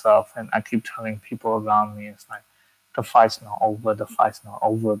myself and I keep telling people around me, it's like the fight's not over, the fight's not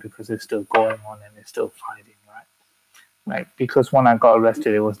over because it's still going on and it's still fighting, right? Like because when I got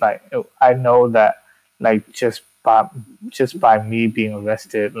arrested, it was like I know that like just by me being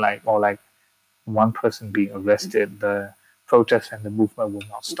arrested, like or like one person being arrested, the protest and the movement will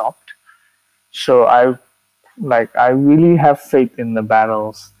not stop. So I really have faith in the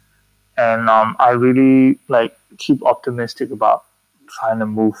battles, and I really like keep optimistic about trying to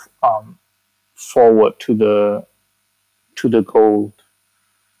move forward to the goal.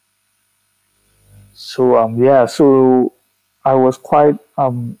 So yeah, so I was quite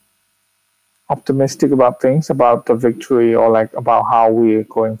optimistic about things, about the victory, or like about how we're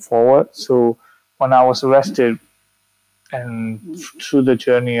going forward. So when I was arrested and through the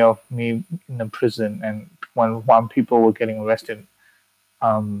journey of me in the prison, and when people were getting arrested,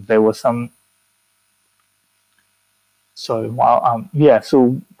 there was some. Sorry, while yeah,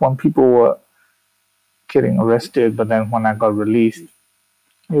 so when people were getting arrested, but then when I got released,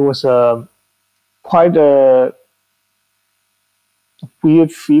 it was quite a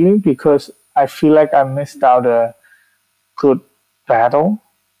weird feeling because I feel like I missed out a good battle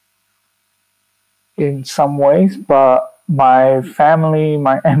in some ways, but my family,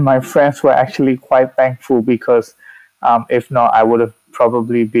 my friends were actually quite thankful because if not, I would have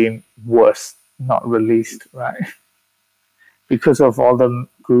probably been worse, not released, right? Because of all the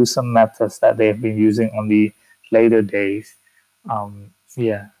gruesome methods that they've been using on the later days.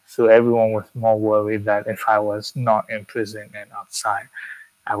 Yeah, so everyone was more worried that if I was not in prison and outside,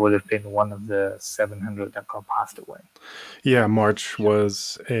 I would have been one of the 700 that got passed away. Yeah, March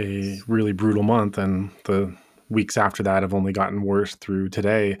was a really brutal month, and the weeks after that have only gotten worse through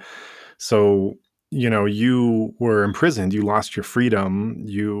today. So you were imprisoned, you lost your freedom,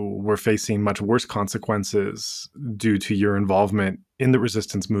 you were facing much worse consequences due to your involvement in the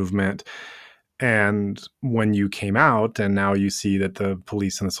resistance movement. And when you came out and now you see that the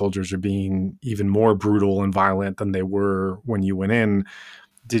police and the soldiers are being even more brutal and violent than they were when you went in,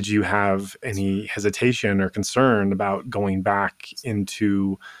 did you have any hesitation or concern about going back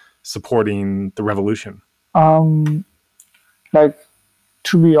into supporting the revolution? Um, like,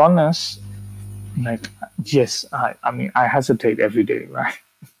 to be honest, like, yes, I mean, I hesitate every day, right?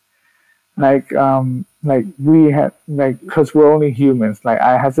 Like we have, like, because we're only humans. Like,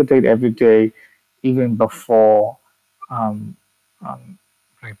 I hesitate every day, even um, um,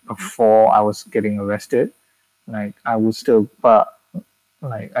 before I was getting arrested. Like, I would still, but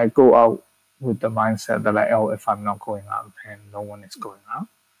like, I go out with the mindset that, like, oh, if I'm not going out, then no one is going out.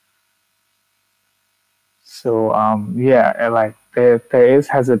 So yeah, and, like, there is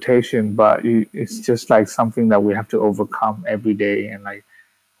hesitation, but it's just like something that we have to overcome every day, and like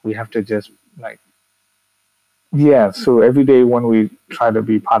we have to just, like, yeah. So every day when we try to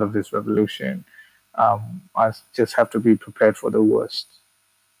be part of this revolution, I just have to be prepared for the worst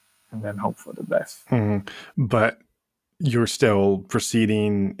and then hope for the best. Mhm. But you're still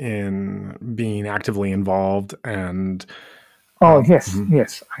proceeding in being actively involved and Oh yes, mhm,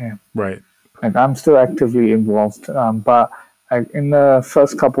 yes, I am. right. Like, I'm still actively involved, but like in the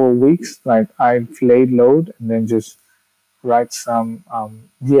first couple of weeks, like, I laid low and then just write some.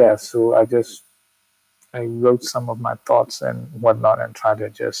 Yeah, so I wrote some of my thoughts and whatnot and try to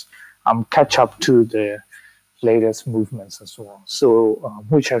just catch up to the latest movements as well. So,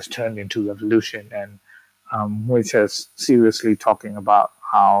 which has turned into revolution, and which has seriously talking about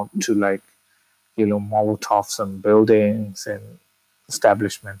how to, like, Molotov some buildings and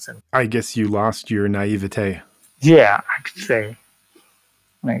establishments. And I guess you lost your naivete. yeah, I could say,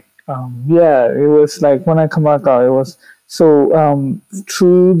 like, yeah, it was like when I come back out, it was so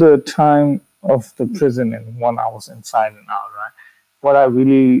through the time of the prison and when I was inside and out, right? What I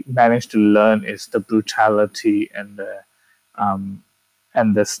really managed to learn is the brutality um,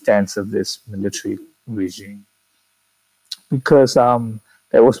 and the stance of this military regime. Because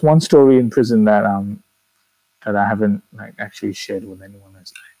there was one story in prison that I haven't, like, actually shared with anyone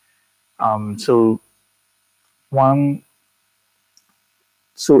else. So one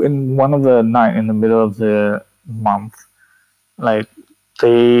so in one of the night in the middle of the month, like,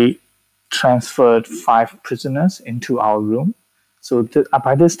 they transferred 5 prisoners into our room. So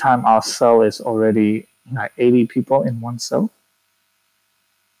by this time, our cell is already like 80 people in one cell,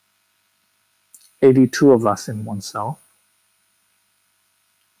 82 of us in one cell,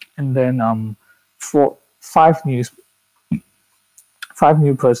 and then four, five new five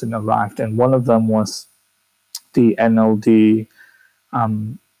new person arrived, and one of them was the NLD,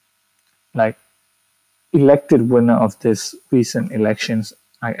 um, like, elected winner of this recent elections,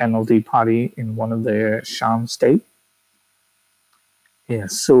 like NLD party in one of their Shan state. Yeah,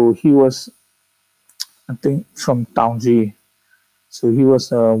 so he was, I think, from Taungji. So he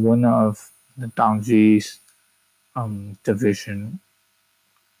was a winner of the Taungji's division,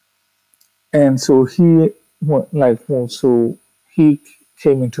 and so so he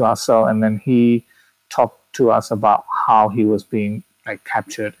came into our cell, and then he talked to us about how he was being, like,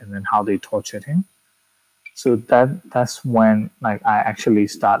 captured and then how they tortured him. So that's when, like, I actually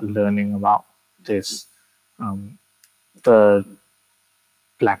start learning about this, the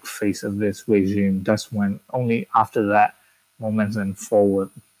black face of this regime. That's when, only after that moment and forward,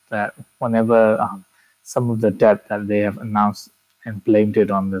 that whenever some of the death that they have announced and blamed it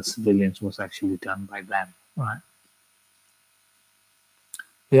on the civilians was actually done by them, right?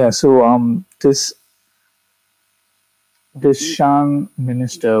 Yeah. So this Shan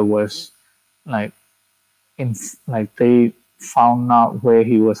minister was, like, in like, they found out where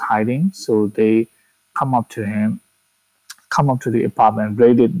he was hiding, so they come up to him, come up to the apartment,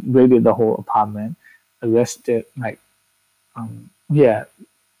 raided the whole apartment, arrested, like, yeah,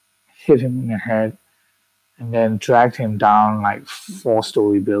 hit him in the head, and then dragged him down, like,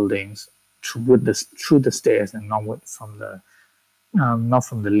 4-story buildings through the stairs, and not from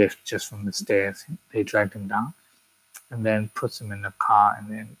the lift, just from the stairs. They dragged him down, and then puts him in the car,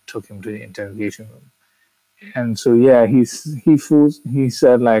 and then took him to the interrogation room. And so, yeah, he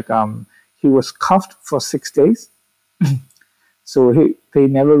said, like, he was cuffed for 6 days. So they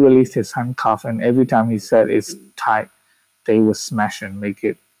never released his handcuff, and every time he said it's tight, they would smash and make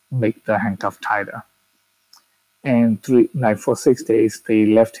the handcuff tighter. And for 6 days, they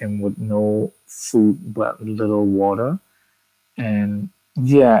left him with no food but little water. And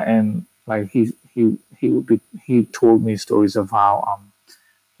yeah, and he told me stories of how,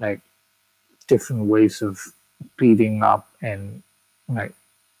 like, different ways of beating up and like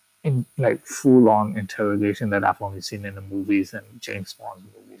in like full on interrogation that I've only seen in the movies and James Bond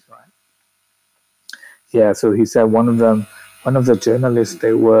movies, right? Yeah, so he said one of the journalists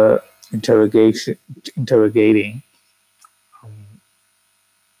they were interrogating.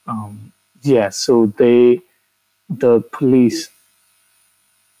 Yeah, so the police,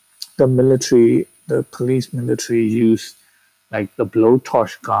 the police military used like the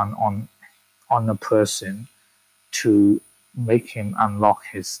blowtorch gun on a person to make him unlock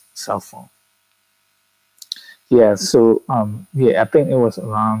his cell phone. Yeah, so yeah, I think it was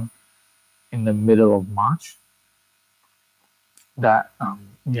around in the middle of March that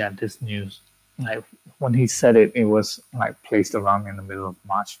yeah, this news, like when he said it, it was like placed around in the middle of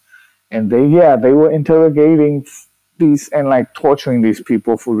March, and they were interrogating these and like torturing these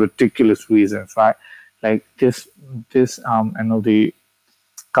people for ridiculous reasons, right? Like this NLD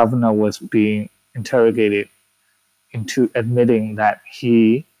governor was being interrogated into admitting that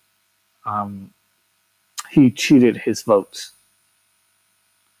he cheated his votes,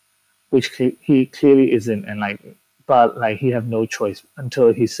 which he clearly isn't, and like, but like he have no choice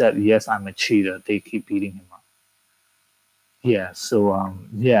until he said, "Yes, I'm a cheater." They keep beating him up. Yeah, so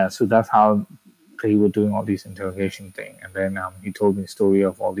that's how they were doing all these interrogation thing, and then he told me a story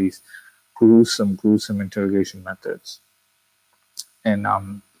of all these gruesome interrogation methods, and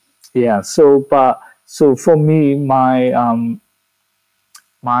yeah, so for me,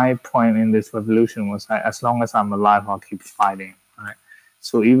 my point in this revolution was that as long as I'm alive, I'll keep fighting. Right.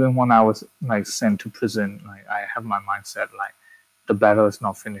 So even when I was like sent to prison, like I have my mindset like the battle is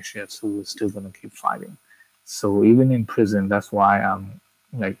not finished yet, so we're still gonna keep fighting. So even in prison, that's why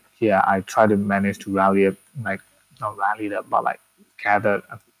like yeah, I try to manage to rally up, like not rally up, but like gather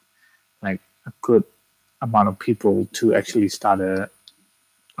like a good amount of people to actually start a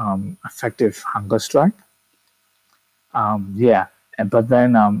effective hunger strike. Yeah, but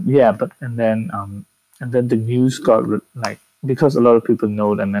then yeah, but and then the news got like because a lot of people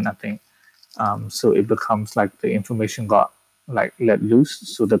know, and then I think so it becomes like the information got like let loose.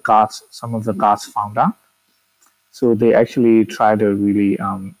 So some of the guards found out. So they actually try to really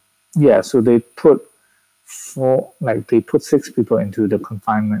yeah. So they put 6 people into the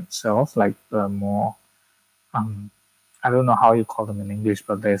confinement cells, like the more I don't know how you call them in English,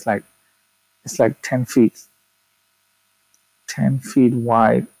 but there's like it's like 10 feet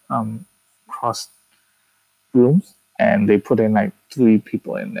wide cross rooms, and they put in like 3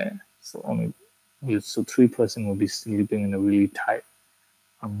 people in there. So only so 3 person will be sleeping in a really tight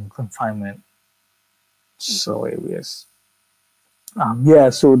confinement so areas. Yeah,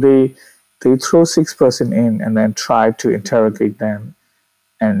 so they throw 6 person in and then try to interrogate them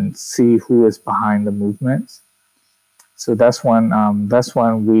and see who is behind the movements. So that's when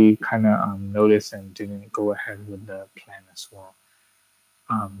we kind of noticed and didn't go ahead with the plan as well.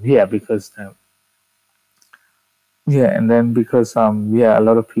 Yeah, because yeah, and then because yeah, a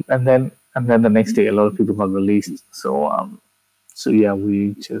lot of people, and then the next day a lot of people got released. So yeah,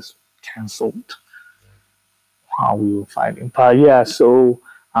 we just canceled how we were fighting. But yeah, so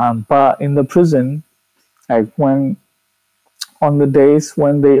but in the prison, like when on the days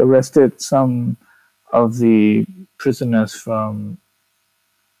when they arrested some of the prisoners from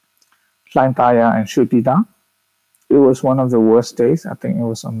Kleinthaya and Shutida, it was one of the worst days. I think it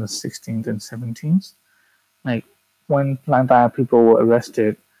was on the 16th and 17th. Like when Kleinthaya people were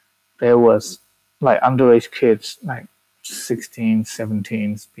arrested, there was like underage kids, like 16,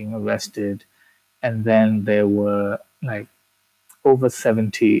 17, being arrested. And then there were like over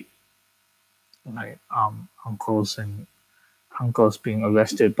 70 like uncles being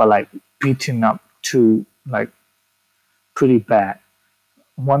arrested, but like beaten up to like pretty bad.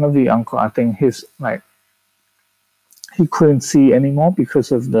 One of the uncle, I think his like he couldn't see anymore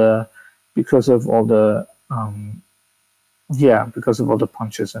because of all the yeah, because of all the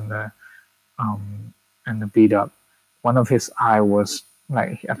punches and the beat up. One of his eye was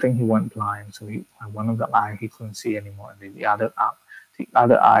like I think he went blind, so he one of the eye he couldn't see anymore, and the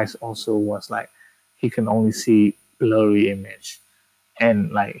other eyes also was like he can only see blurry image,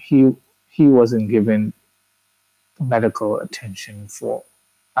 and like he wasn't given medical attention for.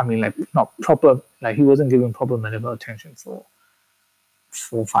 I mean, like not proper, like he wasn't given proper medical attention for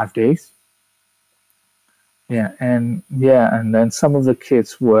 4 or 5 days. Yeah, and then some of the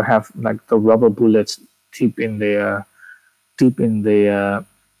kids will have like the rubber bullets deep in their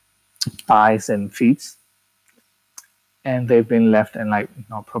thighs and feet, and they've been left and like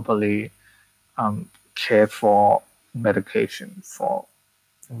not properly cared for medication for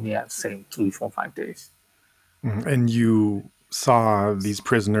yeah, same 3, 4, 5 days. And you saw these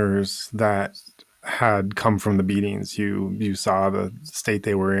prisoners that had come from the beatings. You saw the state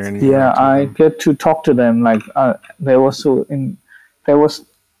they were in. You Yeah, interacted with I them. get to talk to them. Like there was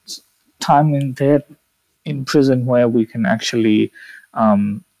time in there in prison where we can actually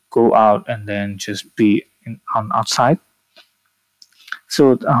go out and then just be on outside.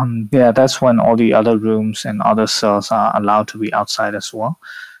 So yeah, that's when all the other rooms and other cells are allowed to be outside as well.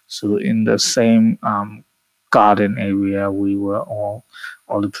 So in the same garden area, we were all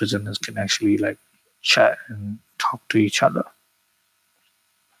the prisoners can actually like chat and talk to each other.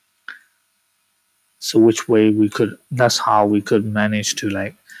 So which way we could? That's how we could manage to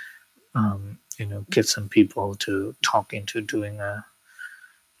like get some people to talk into doing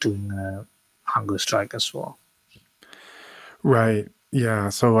a hunger strike as well. Right. Yeah.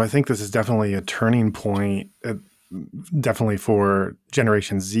 So I think this is definitely a turning point, definitely for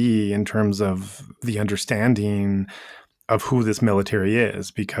Generation Z in terms of the understanding of who this military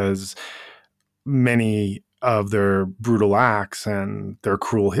is, because many of their brutal acts and their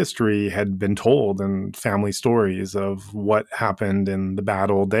cruel history had been told in family stories of what happened in the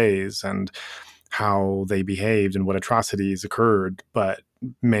bad old days and how they behaved and what atrocities occurred. But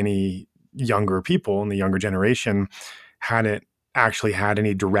many younger people in the younger generation hadn't actually had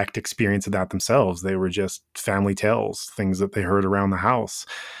any direct experience of that themselves. They were just family tales, things that they heard around the house.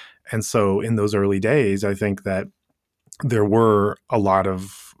 And so in those early days, I think that there were a lot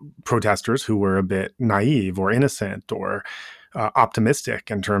of protesters who were a bit naive or innocent or optimistic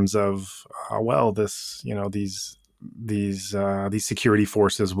in terms of, well, this, these security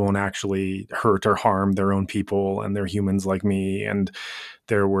forces won't actually hurt or harm their own people, and they're humans like me. And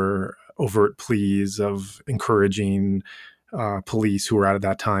there were overt pleas of encouraging police who were out at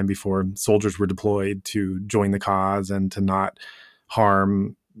that time before soldiers were deployed to join the cause and to not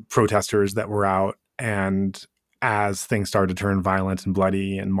harm protesters that were out. And as things started to turn violent and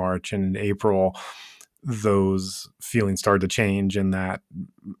bloody in March and in April, those feelings started to change, and that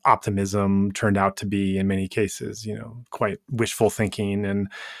optimism turned out to be, in many cases, quite wishful thinking and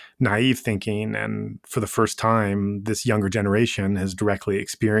naive thinking. And for the first time, this younger generation has directly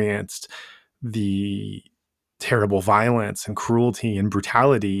experienced the terrible violence and cruelty and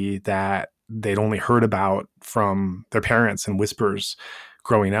brutality that they'd only heard about from their parents and whispers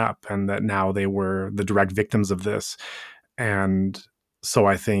growing up, and that now they were the direct victims of this. And so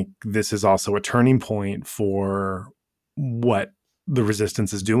I think this is also a turning point for what the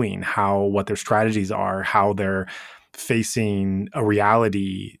resistance is doing, what their strategies are, how they're facing a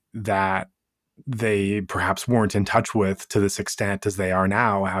reality that they perhaps weren't in touch with to this extent as they are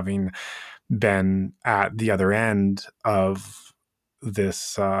now, having been at the other end of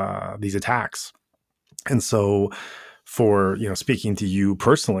these attacks. And so for speaking to you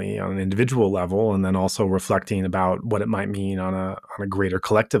personally on an individual level, and then also reflecting about what it might mean on a greater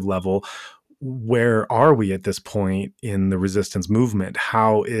collective level, where are we at this point in the resistance movement?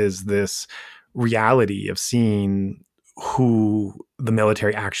 How is this reality of seeing who the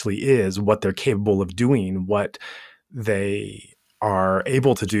military actually is, what they're capable of doing, what they are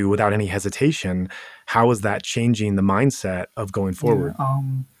able to do without any hesitation, how is that changing the mindset of going Yeah, forward?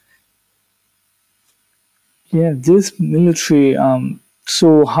 yeah, this military.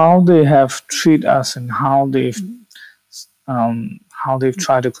 So how they have treated us and how they've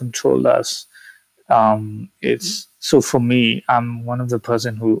tried to control us. It's so for me, I'm one of the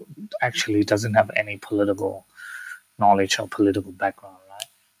person who actually doesn't have any political knowledge or political background, right?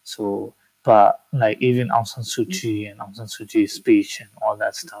 So, but like even Aung San Suu Kyi and Aung San Suu Kyi's speech and all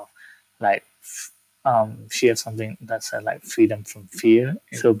that stuff, like she had something that said like freedom from fear.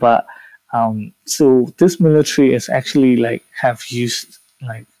 So, but so this military is actually like have used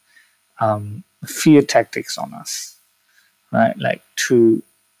like fear tactics on us, right? Like to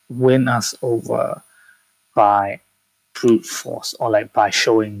win us over by brute force or like by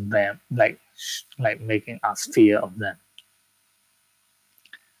showing them like making us fear of them.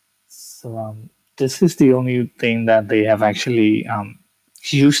 So this is the only thing that they have actually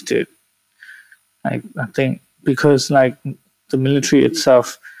used it. I think because like the military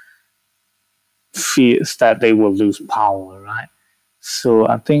itself fears that they will lose power, right? So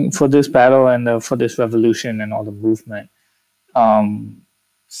I think for this battle and for this revolution and all the movement, um,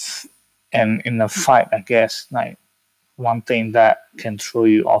 and in the fight, I guess like one thing that can throw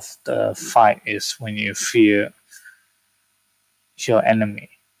you off the fight is when you fear your enemy.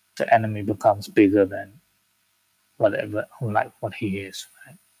 The enemy becomes bigger than whatever, like what he is,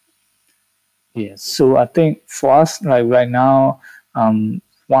 right? Yes. So I think for us, like right now,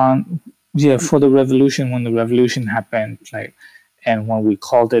 one, yeah, for the revolution, when the revolution happened, like, and when we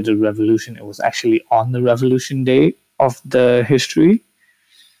called it a revolution, it was actually on the revolution day of the history.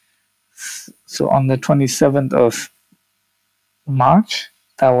 So on the 27th of March,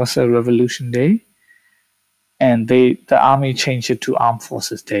 that was a Revolution Day, and the army changed it to Armed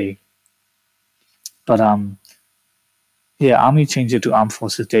Forces Day. But army changed it to Armed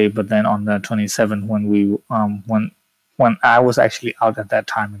Forces Day. But then on the 27th, when I was actually out at that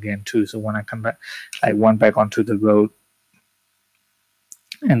time again too, so when I come back, I went back onto the road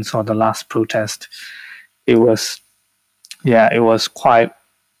and saw the last protest. It was quite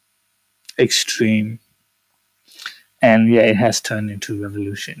extreme, and it has turned into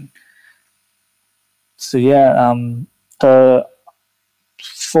revolution. So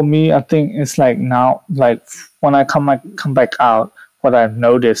for me, I think it's like now, like when I come back out, what I've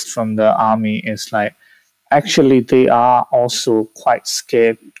noticed from the army is like actually they are also quite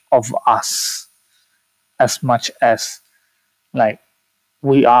scared of us as much as like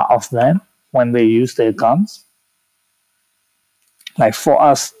we are of them when they use their guns. Like for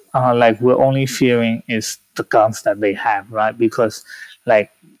us, like we're only fearing is the guns that they have, right? Because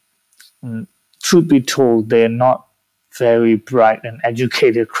like truth be told, they're not very bright and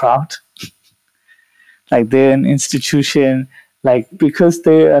educated crowd. Like they're an institution, like because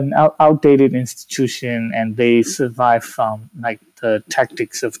they're an outdated institution and they survive from like the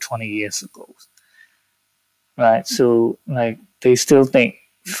tactics of 20 years ago, right? So like they still think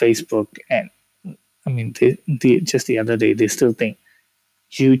Facebook, and I mean just the other day they still think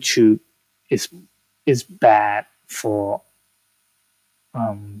YouTube is bad for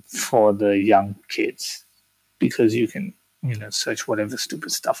the young kids because you can search whatever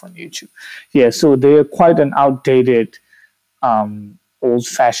stupid stuff on YouTube. So they're quite an outdated,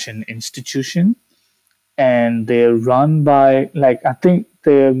 old-fashioned institution, and they're run by like I think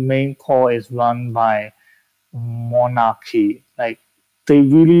their main core is run by monarchy. Like they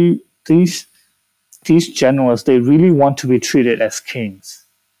really these generals, they really want to be treated as kings.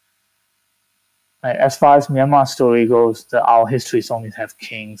 Like, as far as Myanmar story goes, our histories only have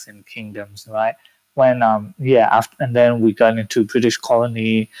kings and kingdoms, right? When and then we got into British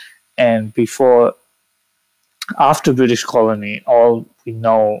colony, and after British colony, all we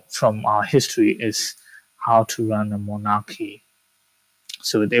know from our history is how to run a monarchy.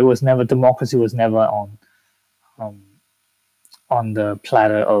 So democracy was never on the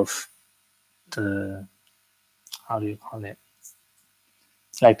platter of the, how do you call it,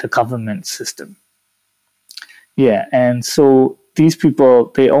 like the government system. And so these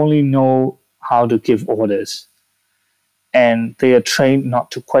people, they only know how to give orders, and they are trained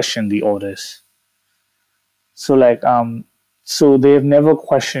not to question the orders. So like so they have never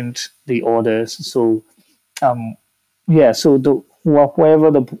questioned the orders. So so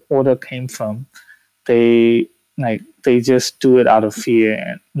wherever the order came from, they just do it out of fear,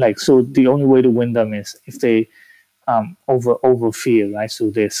 and like so the only way to win them is if they over fear, right?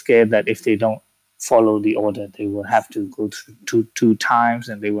 So they're scared that if they don't follow the order, they will have to go through two times,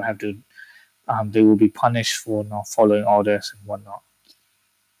 and they will have to they will be punished for not following orders and whatnot.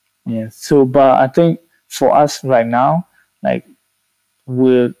 So but I think for us right now, like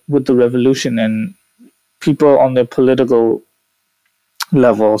with the revolution, and people on the political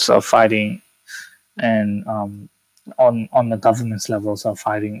levels are fighting, and on the government's levels are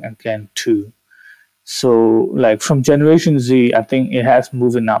fighting again too. So like from Generation Z, I think it has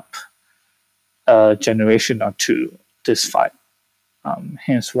moving up a generation or two, this fight.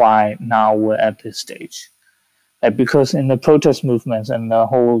 Hence why now we're at this stage. Like because in the protest movements and the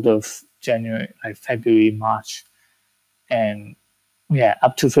whole of January, like February, March, and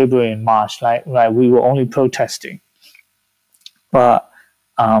up to February and March, like we were only protesting, but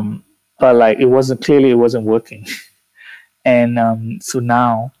like it wasn't working, and so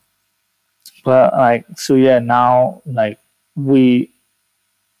now, now like we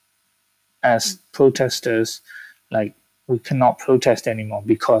as protesters, like we cannot protest anymore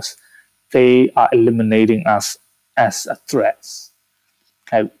because they are eliminating us as a threats.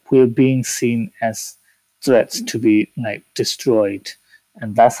 Like we're being seen as threats to be like destroyed,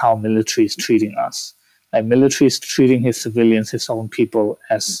 and that's how military is treating us. Like military is treating his civilians, his own people,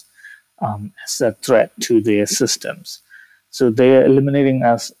 as a threat to their systems. So they're eliminating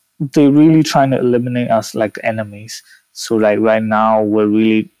us. They're really trying to eliminate us like enemies. So like right now we're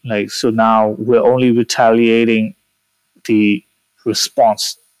really so now we're only retaliating the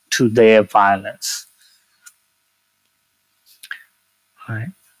response to their violence. Right.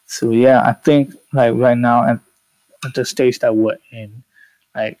 So I think like right now at the stage that we're in,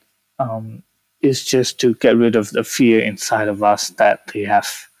 like is just to get rid of the fear inside of us that they have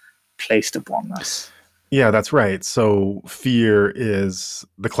placed upon us. Yeah, that's right. So fear is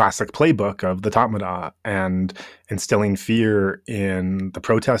the classic playbook of the Tatmadaw, and instilling fear in the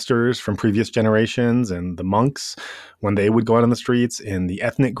protesters from previous generations and the monks when they would go out on the streets, in the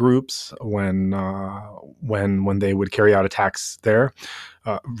ethnic groups when they would carry out attacks there.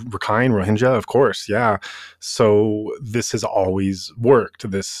 Rakhine, Rohingya, of course, yeah. So this has always worked.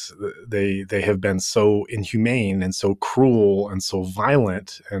 They have been so inhumane and so cruel and so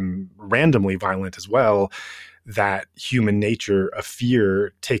violent and randomly violent as well, that human nature of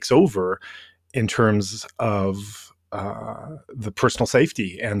fear takes over in terms of the personal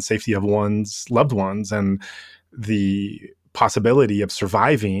safety and safety of one's loved ones, and the possibility of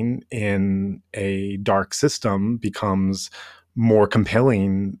surviving in a dark system becomes more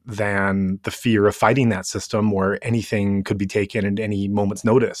compelling than the fear of fighting that system where anything could be taken at any moment's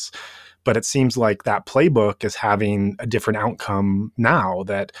notice. But it seems like that playbook is having a different outcome now,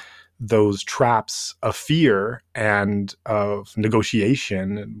 that those traps of fear and of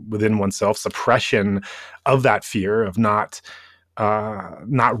negotiation within oneself, suppression of that fear, of not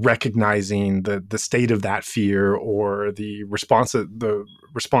recognizing the state of that fear or the response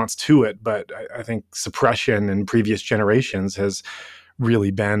to it. But I think suppression in previous generations has really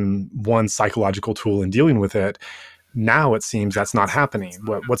been one psychological tool in dealing with it. Now it seems that's not happening.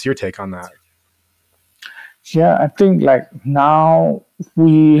 What's your take on that? Yeah, I think like now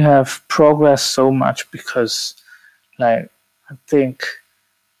we have progressed so much because like I think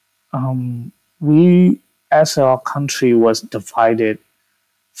we as our country was divided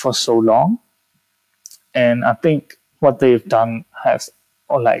for so long, and I think what they've done has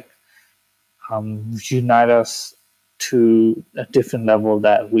or like unite us to a different level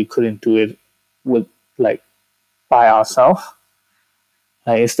that we couldn't do it with like by ourselves.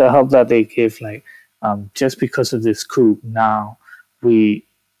 Like it's the help that they give. Like just because of this coup, now we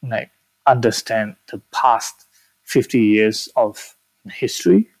like understand the past 50 years of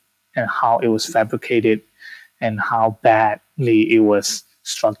history and how it was fabricated and how badly it was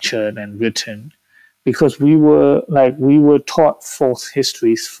structured and written. Because we were taught false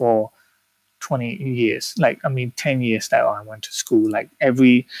histories for 20 years. Like I mean 10 years that I went to school. Like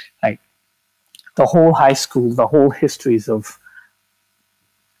every like the whole high school, the whole histories of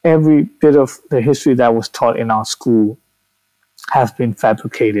every bit of the history that was taught in our school has been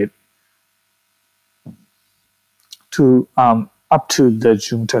fabricated to up to the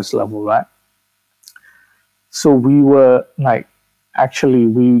junta's level, right? So we were like, actually,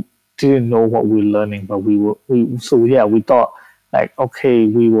 we didn't know what we were learning, but we thought like, okay,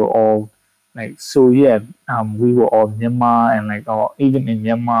 we were all like, so yeah, we were all Myanmar and like, all,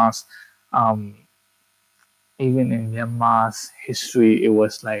 um, even in Myanmar's history, it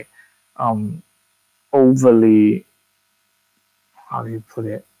was like um, overly, how do you put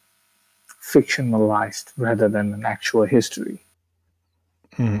it, fictionalized rather than an actual history.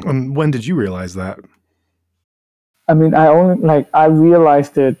 And when did you realize that? I mean, I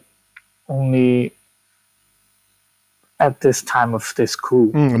realized it only at this time of this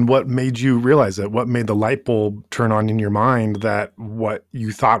coup. And what made you realize it? What made the light bulb turn on in your mind that what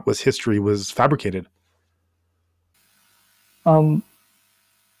you thought was history was fabricated? Um,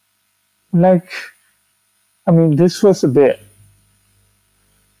 like, I mean, this was a bit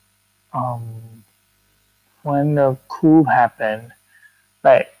um, when the coup happened.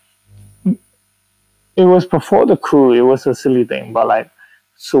 Like, it was before the coup. It was a silly thing, but like,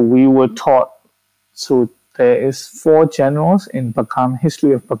 so we were taught. So there is four generals in Bakan,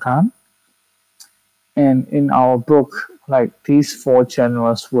 history of Bakan, and in our book, like these four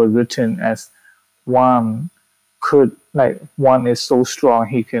generals were written as one one is so strong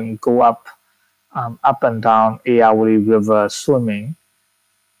he can go up and down Ayawali River swimming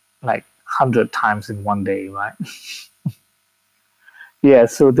like 100 times in one day, right? Yeah,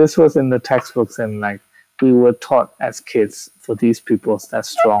 so this was in the textbooks, and like we were taught as kids for these people's that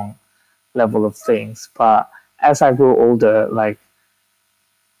strong level of things. But as I grew older, like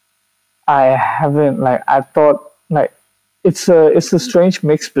I haven't like I thought like it's a strange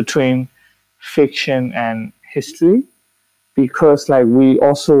mix between fiction and history because like we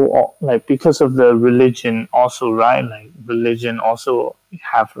also like because of the religion also, right? Like religion also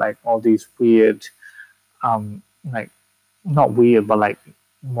have like all these weird like not weird but like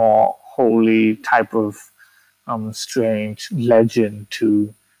more holy type of strange legend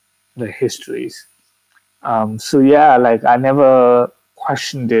to the histories. So yeah, like I never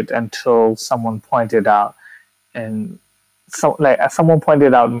questioned it until someone pointed out, and so like someone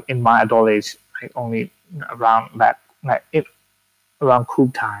pointed out in my adult age, like only around that like it around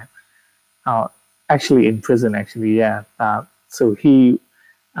coup time. Uh, Actually in prison, actually, yeah. So he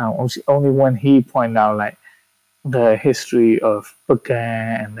Only when he pointed out like the history of Pagan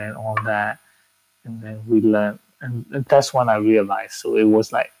and then all that, and then we learned, and that's when I realized. So it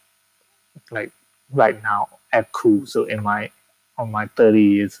was like right now at Cool. So in my on my 30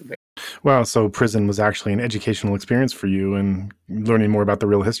 years of it. Wow, so prison was actually an educational experience for you and learning more about the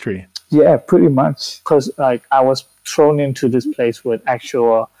real history. Yeah, pretty much. Because like I was thrown into this place with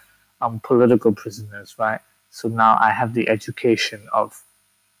actual political prisoners, right? So now I have the education of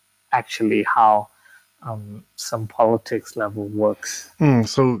actually how some politics level works.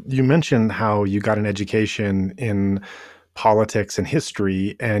 So you mentioned how you got an education in politics and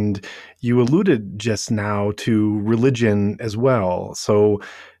history, and you alluded just now to religion as well. So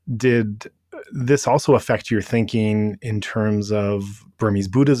did this also affect your thinking in terms of Burmese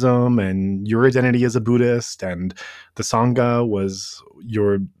Buddhism and your identity as a Buddhist, and the Sangha? Was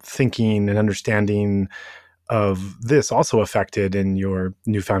your thinking and understanding of this also affected in your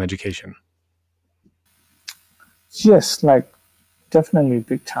newfound education? Yes, like definitely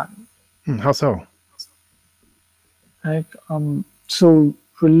big time. How so? Like so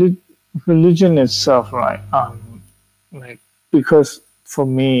religion itself, right? Like because for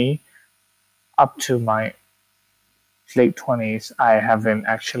me, up to my late 20s, I haven't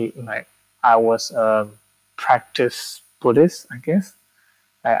actually like I was a practice Buddhist, I guess.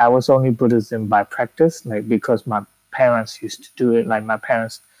 I was only Buddhism by practice, like because my parents used to do it. Like my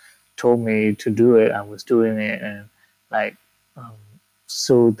parents told me to do it, I was doing it, and like um,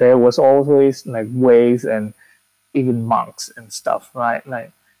 so there was always like ways and even monks and stuff, right?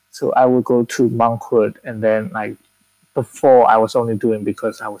 Like so I would go to monkhood, and then like before I was only doing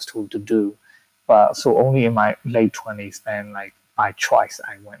because I was told to do, but so only in my late 20s, then like by choice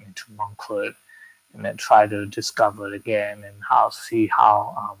I went into monkhood and then try to discover it again and how see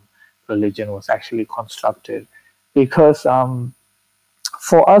how religion was actually constructed. Because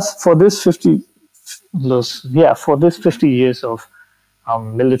for us, for this 50 years of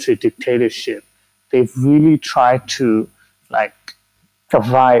military dictatorship, they've really tried to like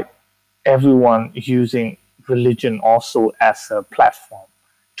provide everyone using religion also as a platform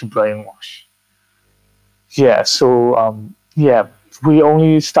to brainwash. Yeah, so yeah, we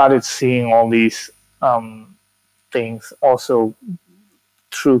only started seeing all these things also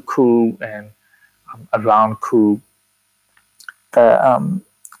through Ku and around Ku. The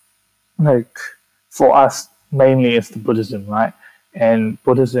like for us mainly it's the Buddhism, right? And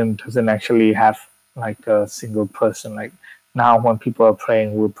Buddhism doesn't actually have like a single person. Like now when people are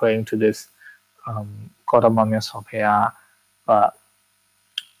praying, we're praying to this Gautama Myasopaya, but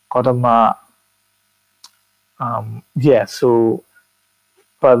Gautama yeah, so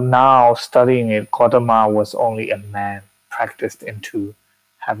but now studying it, Gautama was only a man practiced into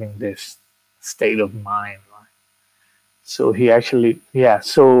having this state of mind, right? So he actually, yeah.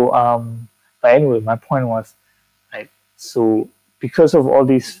 So, but anyway, my point was like, so because of all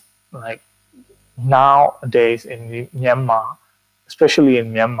these, like nowadays in Myanmar, especially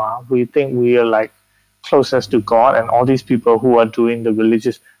in Myanmar, we think we are like closest to God, and all these people who are doing the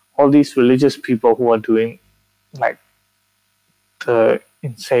religious, all these religious people who are doing like the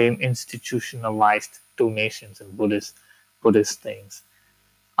insane institutionalized donations and Buddhist things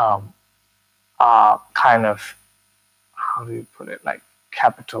um, are kind of, how do you put it, like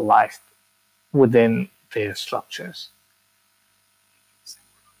capitalized within their structures.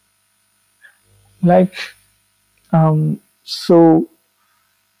 Like so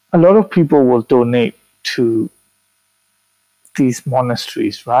a lot of people will donate to these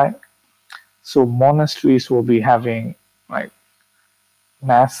monasteries, right? So monasteries will be having like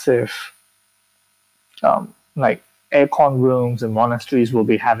massive like aircon rooms, and monasteries will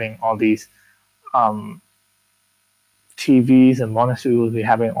be having all these um, TVs, and monasteries will be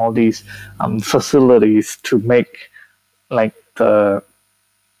having all these facilities to make like the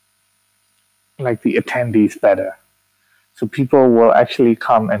attendees better. So people will actually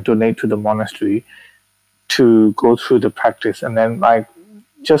come and donate to the monastery to go through the practice, and then like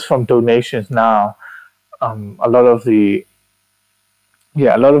just from donations now, a lot of the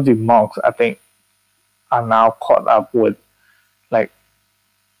monks I think are now caught up with like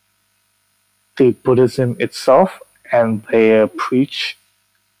the Buddhism itself, and they preach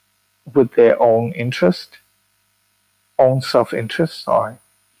with their own interest, own self interest. Sorry,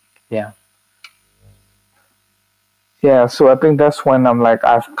 yeah. Yeah, so I think that's when I'm like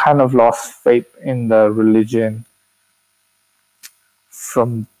I've kind of lost faith in the religion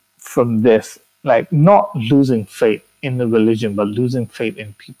from this. Like not losing faith in the religion, but losing faith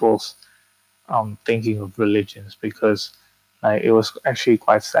in people's thinking of religions, because like it was actually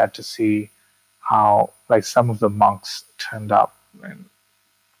quite sad to see how like some of the monks turned up, and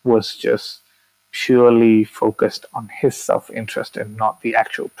was just purely focused on his self-interest and not the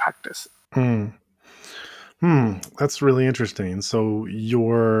actual practice. That's really interesting. So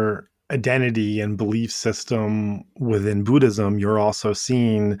your identity and belief system within Buddhism, you're also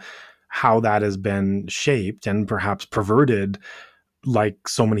seeing how that has been shaped and perhaps perverted, like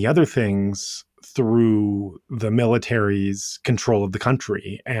so many other things, through the military's control of the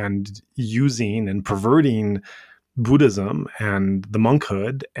country and using and perverting Buddhism and the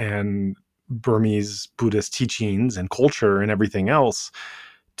monkhood and Burmese Buddhist teachings and culture and everything else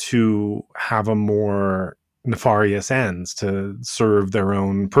to have a more nefarious ends, to serve their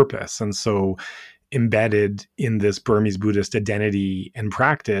own purpose. And so embedded in this Burmese Buddhist identity and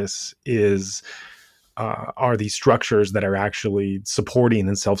practice are these structures that are actually supporting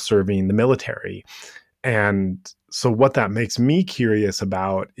and self-serving the military. And so what that makes me curious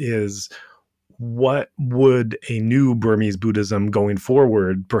about is, what would a new Burmese Buddhism going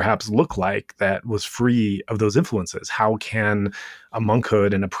forward perhaps look like that was free of those influences? How can a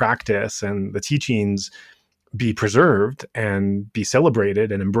monkhood and a practice and the teachings be preserved and be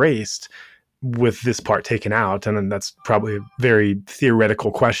celebrated and embraced with this part taken out? And then that's probably a very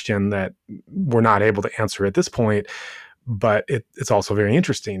theoretical question that we're not able to answer at this point. But it's also very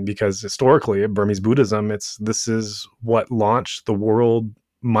interesting because historically, Burmese Buddhism, this is what launched the world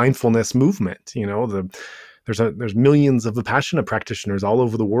mindfulness movement. There's millions of Vipassana practitioners all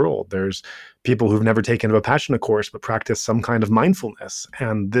over the world. There's people who've never taken a Vipassana course but practice some kind of mindfulness,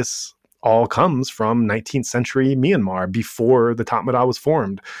 and this all comes from 19th century Myanmar, before the Tatmadaw was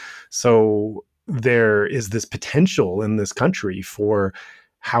formed. So there is this potential in this country for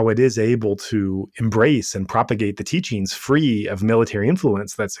how it is able to embrace and propagate the teachings free of military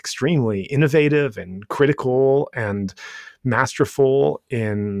influence that's extremely innovative and critical and masterful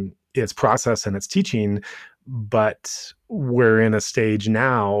in its process and its teaching. But we're in a stage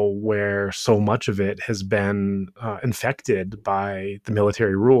now where so much of it has been infected by the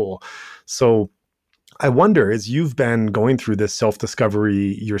military rule. So I wonder, as you've been going through this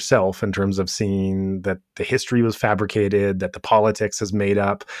self-discovery yourself, in terms of seeing that the history was fabricated, that the politics is made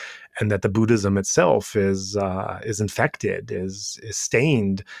up, and that the Buddhism itself is infected, is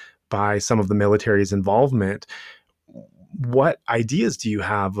stained by some of the military's involvement, what ideas do you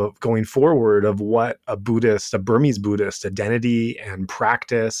have of going forward of what a Burmese Buddhist identity and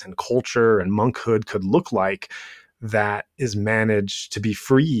practice and culture and monkhood could look like that is managed to be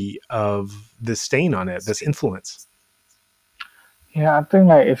free of this stain on it, this influence? Yeah, I think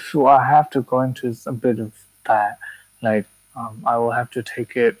like if I have to go into a bit of that, like I will have to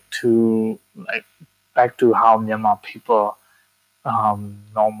take it to like back to how Myanmar people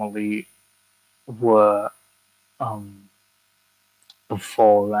normally were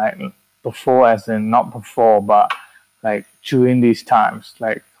before, right? Before, as in not before, but like during these times,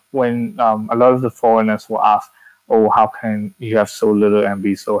 like when a lot of the foreigners will ask, "Oh, how can you have so little and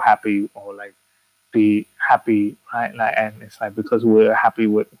be so happy?" Or like be happy, right? Like, and it's like because we're happy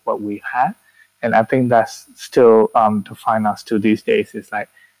with what we had, and I think that's still define us to these days. It's like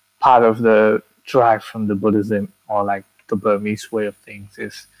part of the drive from the Buddhism or like the Burmese way of things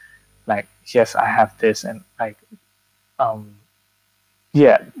is like, yes, I have this, and like um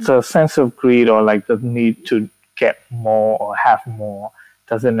yeah, the sense of greed or like the need to get more or have more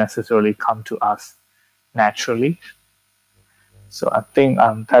doesn't necessarily come to us naturally. So I think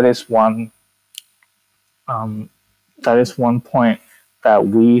um, that is one point that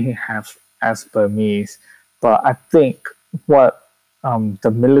we have as Burmese. But I think what the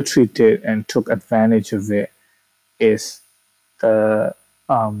military did and took advantage of it is the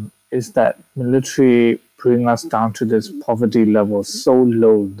is that military bring us down to this poverty level so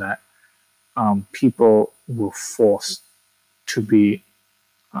low that people were forced to be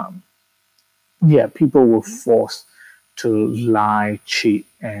people were forced to lie, cheat,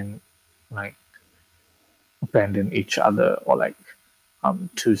 and like abandon each other or like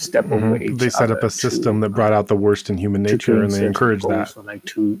to step over each other. They set up a system that brought out the worst in human nature, and they encouraged that. Or like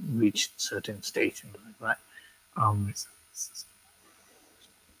to reach certain stage, right?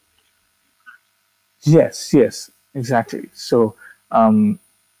 Yes, exactly. So,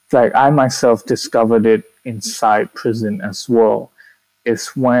 like I myself discovered it inside prison as well.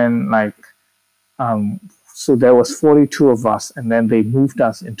 It's when like, so there was 42 of us, and then they moved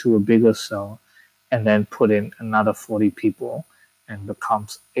us into a bigger cell, and then put in another 40 people, and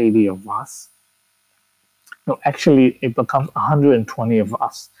becomes 80 of us. No, actually, it becomes 120 of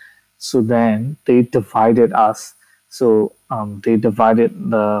us. So then they divided us. So they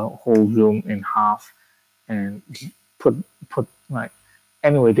divided the whole room in half, and put like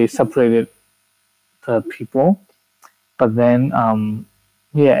anyway they separated the people, but then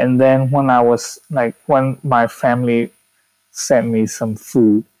yeah, and then when my family sent me some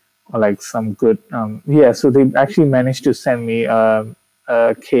food or like some good, so they actually managed to send me a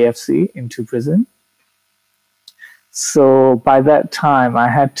KFC into prison. So by that time, I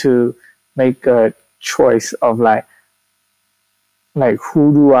had to make a choice of like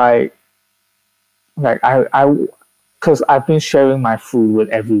who do I like I because I've been sharing my food with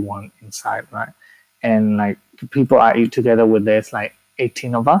everyone inside, right? And like the people I eat together with, there's like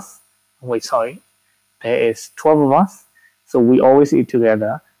 18 of us. Wait, sorry, there is 12 of us. So we always eat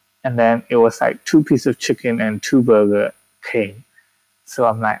together. And then it was like two pieces of chicken and two burger came. So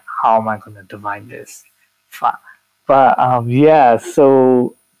I'm like, how am I going to divide this? But yeah,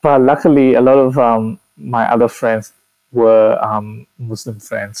 so but luckily a lot of my other friends were Muslim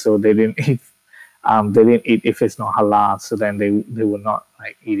friends, so they didn't eat. They didn't eat if it's not halal, so then they were not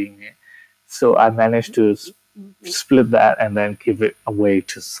like eating it. So I managed to split that and then give it away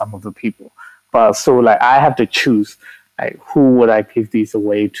to some of the people. But so like I have to choose like who would I give these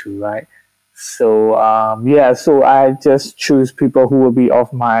away to, right? So yeah, so I just choose people who will be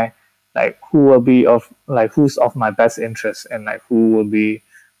of my who will be of like who's of my best interest and like who will be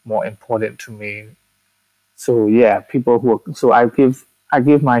more important to me. So yeah, people who are, so I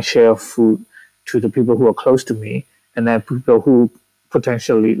give my share of food to the people who are close to me, and then people who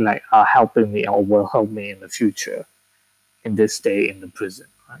potentially like are helping me or will help me in the future in this stay in the prison.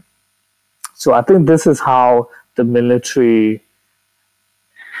 Right? So I think this is how the military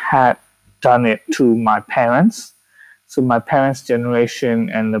had done it to my parents. So my parents' generation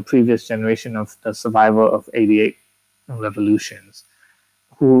and the previous generation of the survivor of 88 revolutions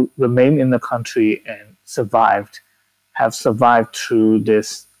who remained in the country and survived have survived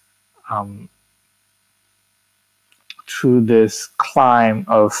um, through this climb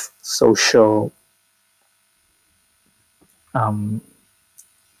of social um,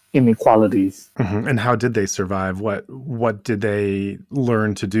 inequalities. And how did they survive? What did they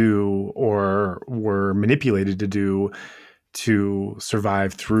learn to do or were manipulated to do to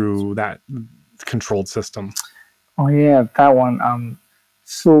survive through that controlled system? Oh yeah, that one.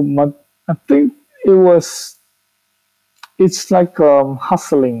 So I think it was. It's like a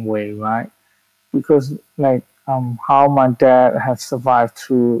hustling way, right? Because like how my dad has survived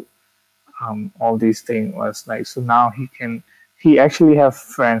through all these things was like so now he actually have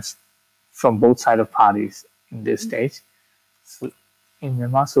friends from both side of parties in this stage. So in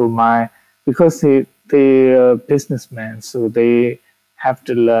Myanmar, so my because they're businessmen, so they have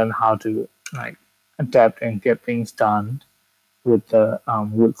to learn how to like adapt and get things done with the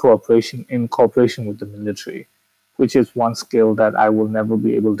with cooperation with the military, which is one skill that I will never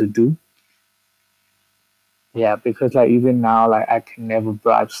be able to do. Yeah, because like even now, like I can never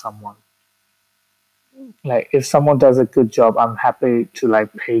bribe someone. Like if someone does a good job, I'm happy to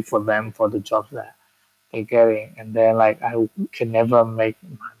like pay for them for the jobs that they're getting, and then like I can never make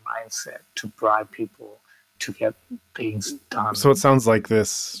my mindset to bribe people to get things So it done. sounds like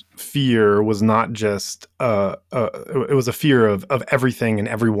this fear was not just it was a fear of everything and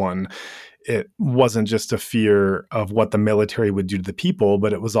everyone. It wasn't just a fear of what the military would do to the people,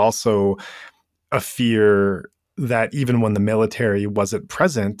 but it was also a fear that even when the military wasn't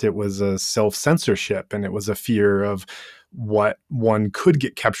present, it was a self-censorship, and it was a fear of what one could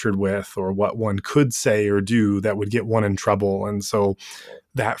get captured with or what one could say or do that would get one in trouble. And so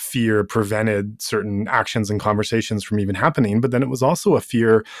that fear prevented certain actions and conversations from even happening. But then it was also a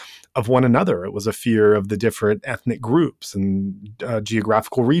fear of one another. It was a fear of the different ethnic groups and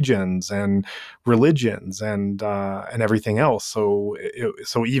geographical regions and religions and everything else. So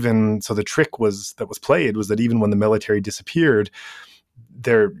the trick that was played was that even when the military disappeared,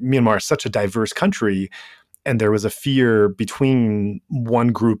 Myanmar is such a diverse country, and there was a fear between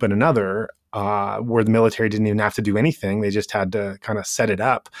one group and another, where the military didn't even have to do anything. They just had to kind of set it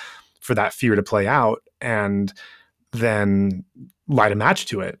up for that fear to play out and then light a match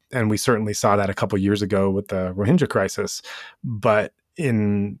to it. And we certainly saw that a couple of years ago with the Rohingya crisis. But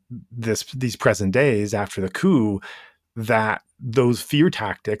in these present days after the coup, that those fear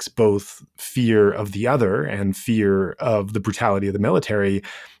tactics, both fear of the other and fear of the brutality of the military,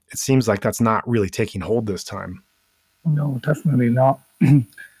 it seems like that's not really taking hold this time. No, definitely not. And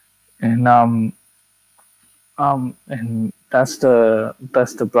and that's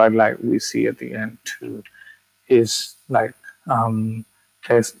the bright light we see at the end too. Is like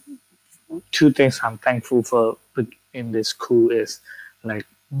there's two things I'm thankful for in this coup is like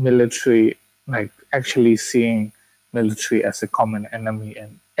military, like actually seeing military as a common enemy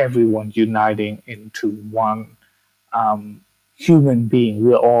and everyone uniting into one human being.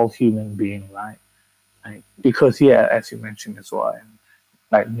 We're all human being, right? Like, because yeah, as you mentioned as well, and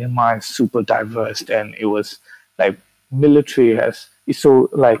like Myanmar is super diverse, and it was like military has so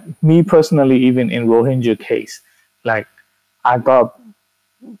like me personally, even in Rohingya case, like I got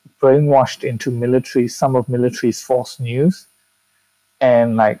brainwashed into military, some of military's false news,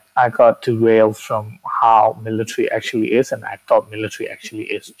 and like I got derailed from how military actually is, and I thought military actually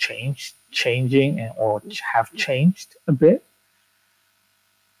is changing, and or have changed a bit.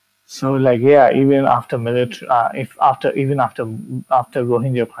 So like yeah, even after military, if after even after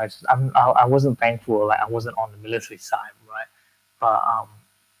Rohingya crisis, I wasn't thankful. Like I wasn't on the military side, right? But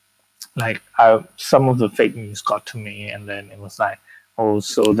like some of the fake news got to me, and then it was like, oh,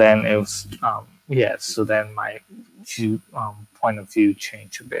 so then it was yeah, so then my point of view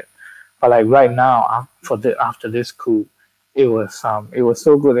changed a bit. But like right now, after this coup, it was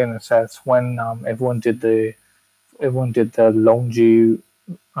so good in a sense when everyone did the Longji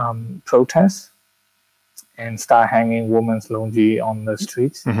protests and start hanging women's longi on the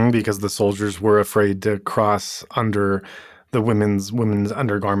streets. Because the soldiers were afraid to cross under the women's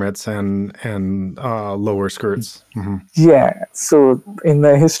undergarments and lower skirts. Yeah. So in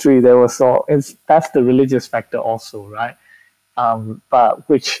the history, there was all. That's the religious factor also, right? But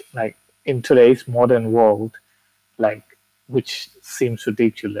which like in today's modern world, like which seems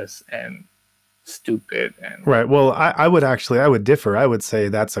ridiculous and stupid and Right. Well, I would differ. I would say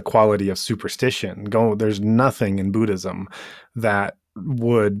that's a quality of superstition. There's nothing in Buddhism that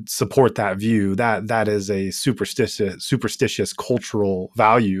would support that view. That is a superstitious cultural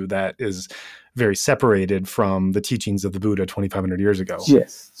value that is very separated from the teachings of the Buddha 2,500 years ago.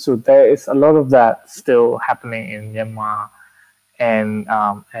 yes. So there is a lot of that still happening in Myanmar,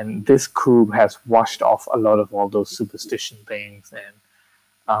 and this coup has washed off a lot of all those superstition things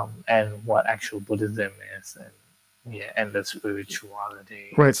and what actual Buddhism is, and yeah, and the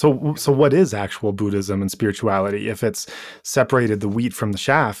spirituality. Right. So what is actual Buddhism and spirituality? If it's separated the wheat from the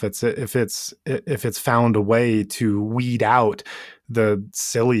chaff, if it's found a way to weed out the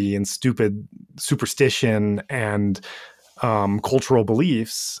silly and stupid superstition and cultural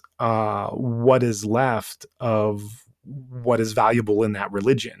beliefs, what is left of what is valuable in that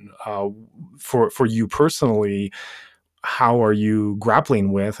religion? For you personally, how are you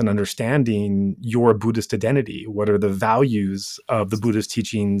grappling with and understanding your Buddhist identity? What are the values of the Buddhist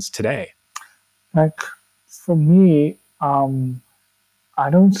teachings today? Like for me, I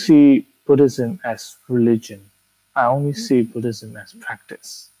don't see Buddhism as religion. I only see Buddhism as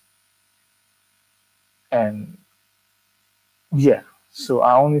practice. And yeah, so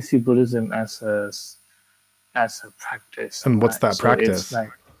I only see Buddhism as a practice. And what's right? that So practice? it's like,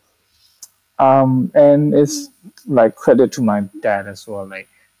 and it's like credit to my dad as well. Like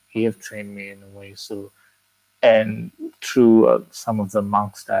he have trained me in a way. So and through some of the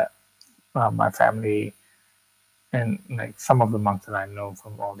monks that my family and like some of the monks that I know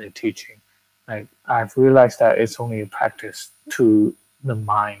from all their teaching, like I've realized that it's only a practice to the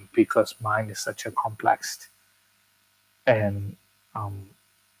mind because mind is such a complex and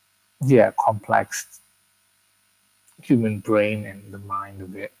complex human brain and the mind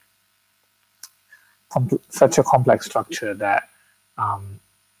of it. Such a complex structure that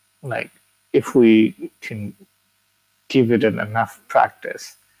like if we can give it enough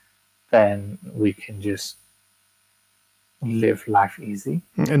practice, then we can just live life easy.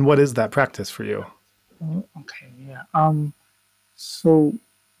 And what is that practice for you? Okay, yeah. So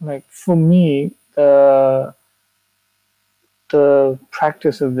like for me, the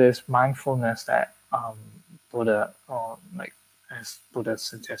practice of this mindfulness that Buddha, or like as Buddha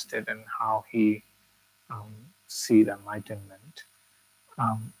suggested, and how he see the enlightenment.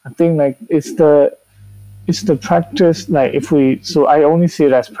 I think like it's the practice. Like if we, so I only see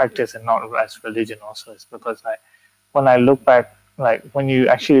it as practice and not as religion. Also, it's because like when I look back, like when you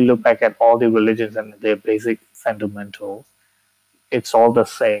actually look back at all the religions and their basic fundamentals, it's all the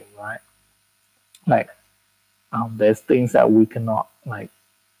same, right? Like there's things that we cannot like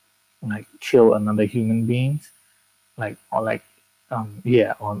kill another human beings, like or like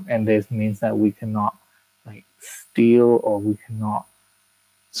and there's means that we cannot like steal or we cannot.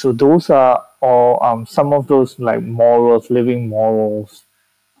 So those are all some of those like morals, living morals,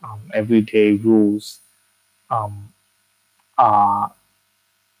 everyday rules are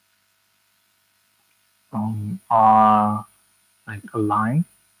are like aligned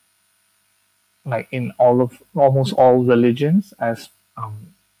like in almost all religions as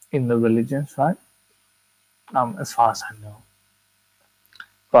in the religions, right? As far as I know.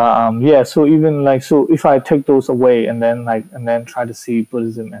 But yeah, so even like so if I take those away and then try to see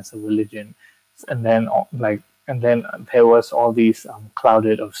Buddhism as a religion, and then and then there was all these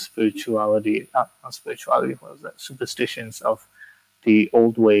clouded of spirituality, not spirituality, what was that? Superstitions of the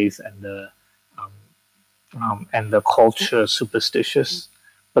old ways and the culture superstitious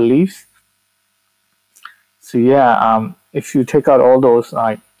beliefs. So yeah, if you take out all those,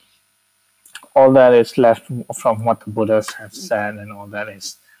 like all that is left from what the Buddhas have said, and all that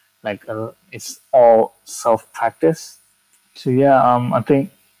is like it's all self practice. So yeah, I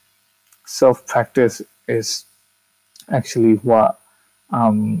think self practice is actually what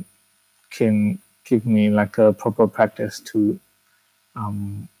um, can give me like a proper practice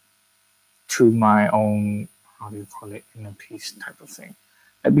um, to my own, how do you call it, inner peace type of thing.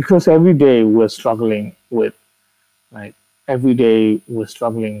 Because every day we're struggling with, like every day we're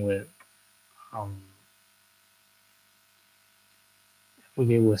struggling with um, every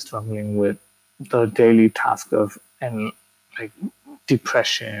day we're struggling with the daily task of, and like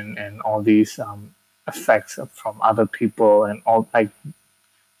depression and all these effects from other people, and all, like,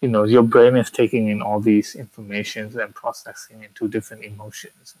 you know, your brain is taking in all these informations and processing into different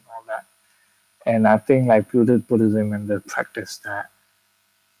emotions and all that. And I think like Buddhism and the practice that,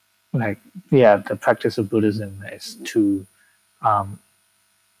 like, yeah, the practice of Buddhism is to um,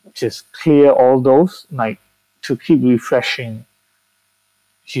 just clear all those, like to keep refreshing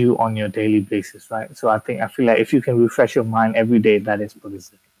you on your daily basis, right? So I feel like if you can refresh your mind every day, that is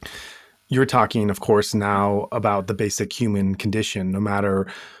Buddhism. You're talking, of course, now about the basic human condition, no matter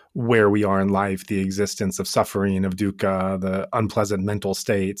where we are in life, the existence of suffering, of dukkha, the unpleasant mental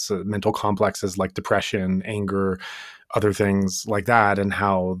states, mental complexes like depression, anger, other things like that, and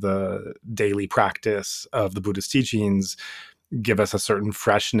how the daily practice of the Buddhist teachings give us a certain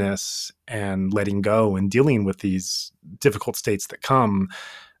freshness and letting go and dealing with these difficult states that come.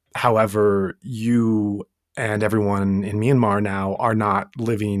 However, you and everyone in Myanmar now are not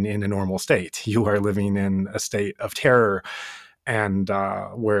living in a normal state. You are living in a state of terror, and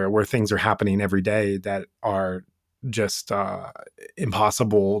where things are happening every day that are just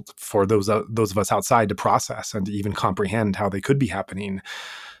impossible for those of us outside to process and to even comprehend how they could be happening.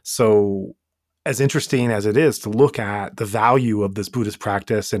 So, as interesting as it is to look at the value of this Buddhist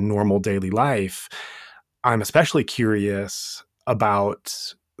practice in normal daily life, I'm especially curious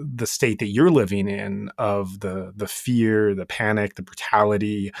about the state that you're living in, of the fear, the panic, the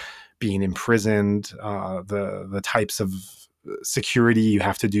brutality, being imprisoned, the types of security you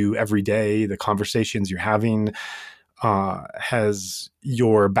have to do every day, the conversations you're having. Has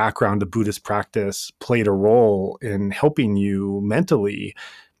your background of Buddhist practice played a role in helping you mentally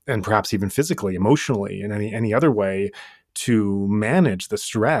and perhaps even physically, emotionally, in any other way to manage the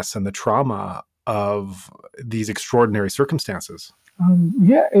stress and the trauma of these extraordinary circumstances?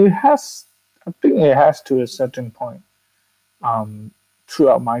 Yeah, it has. I think it has to a certain point um,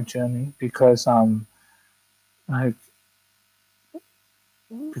 throughout my journey, because like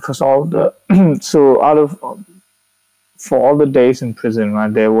because all the so out of for all the days in prison,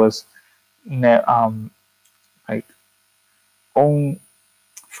 right, there was like on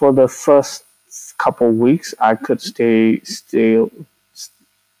for the first couple weeks I could stay still.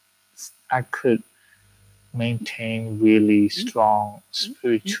 I could maintain really strong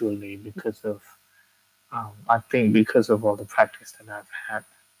spiritually because of I think because of all the practice that I've had.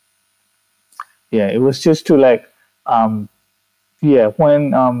 Yeah, it was just to like um yeah,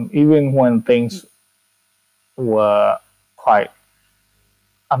 when even when things were quite,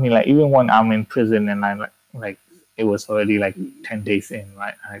 I mean, like even when I'm in prison and I like it was already like 10 days in,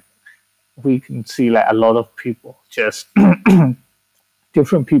 right? We can see like a lot of people, just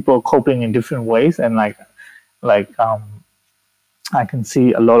different people coping in different ways, and like I can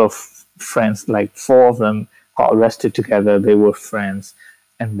see a lot of friends, like four of them got arrested together. They were friends,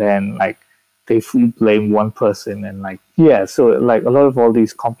 and then like they fully blame one person, and like yeah, so like a lot of all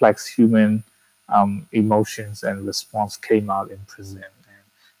these complex human emotions and response came out in prison, and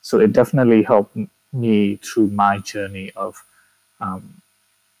so it definitely helped me through my journey of um,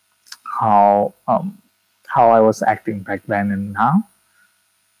 how how I was acting back then and now.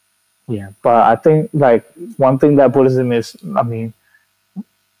 Yeah, but I think like one thing that Buddhism is, I mean,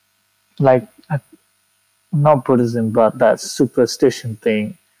 like not Buddhism, but that superstition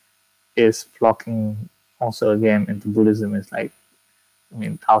thing is blocking also again into Buddhism is like, I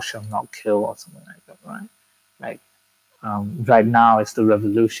mean, thou shalt not kill or something like that, right? Like right now it's the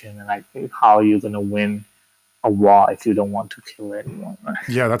revolution, and like how are you gonna win a war if you don't want to kill anyone, right?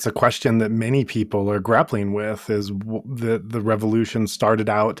 Yeah, that's a question that many people are grappling with. Is the revolution started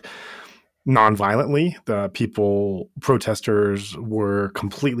out non-violently. The people, protesters, were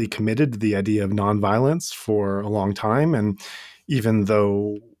completely committed to the idea of non-violence for a long time, and even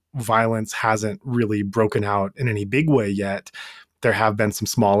though violence hasn't really broken out in any big way yet, there have been some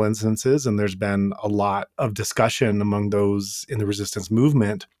small instances, and there's been a lot of discussion among those in the resistance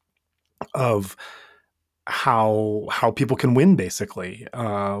movement of how people can win, basically.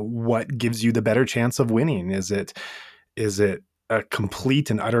 What gives you the better chance of winning? Is it a complete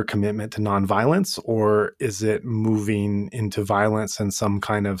and utter commitment to nonviolence, or is it moving into violence in some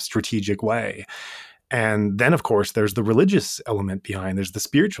kind of strategic way? And then, of course, there's the religious element behind, there's the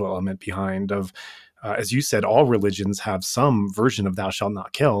spiritual element behind of, as you said, all religions have some version of thou shalt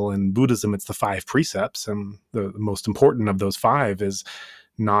not kill. In Buddhism, it's the 5 precepts. And the most important of those 5 is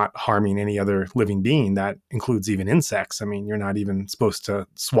not harming any other living being. That includes even insects. I mean, you're not even supposed to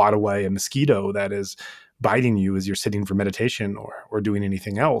swat away a mosquito that is biting you as you're sitting for meditation or doing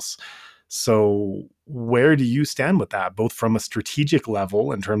anything else. So where do you stand with that, both from a strategic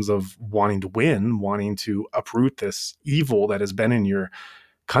level in terms of wanting to win, wanting to uproot this evil that has been in your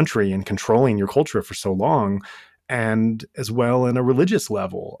country and controlling your culture for so long, and as well in a religious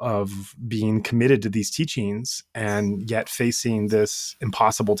level of being committed to these teachings and yet facing this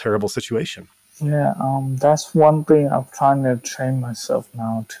impossible, terrible situation? Yeah, that's one thing I'm trying to train myself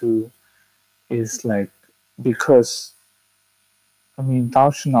now to, is like, because I mean, thou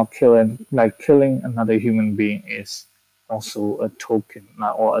shalt not kill, and like killing another human being is also a token,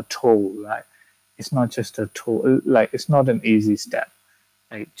 like, or a toll. Like, it's not just a toll. Like, it's not an easy step.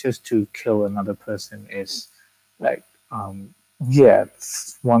 Like, just to kill another person is like, yeah,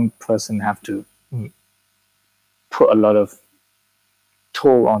 one person have to put a lot of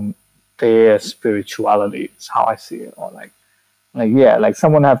toll on their spirituality. Is how I see it. Or like yeah, like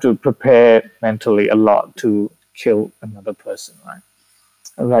someone have to prepare mentally a lot to kill another person, right?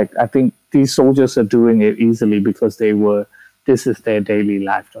 Like, I think these soldiers are doing it easily because this is their daily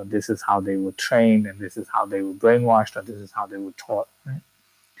life, or this is how they were trained, and this is how they were brainwashed, or this is how they were taught, right?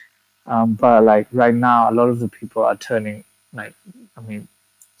 But like right now, a lot of the people are turning, like, I mean,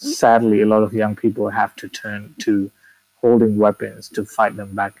 sadly, a lot of young people have to turn to holding weapons to fight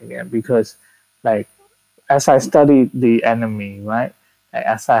them back again, because like, as I studied the enemy, right? Like,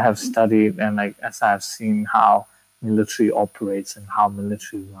 as I have studied, and like as I have seen how military operates and how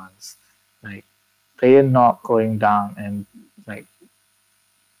military runs, like, they are not going down, and like,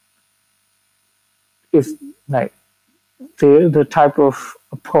 if like, they're the type of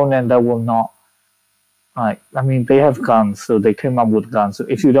opponent that will not, like, I mean, they have guns, so they came up with guns. So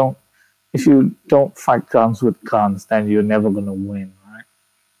if you don't fight guns with guns, then you're never gonna win, right?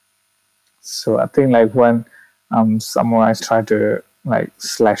 So I think like when samurais try to like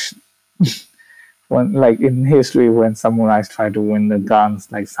slash when, like, in history, when samurais try to win the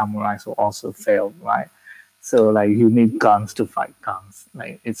guns, like, samurais will also fail, right? So like, you need guns to fight guns.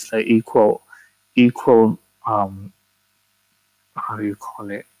 Like, it's the equal how do you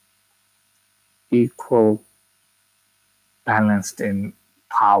call it, equal balanced in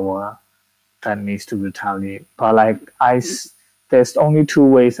power that needs to retaliate. But like, there's only 2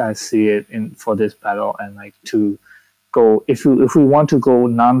 ways I see it in for this battle, and like, to go, if we want to go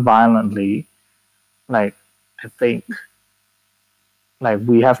non-violently, like, I think like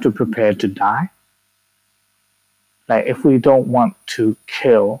we have to prepare to die. Like, if we don't want to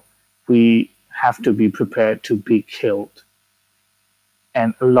kill, we have to be prepared to be killed.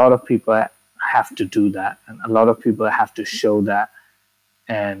 And a lot of people have to do that, and a lot of people have to show that,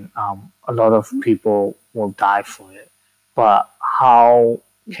 and a lot of people will die for it. But how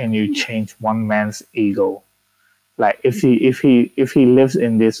can you change one man's ego? Like, if he lives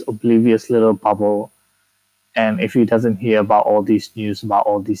in this oblivious little bubble, and if he doesn't hear about all these news about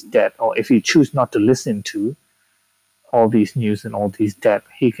all these death, or if he choose not to listen to all these news and all these death,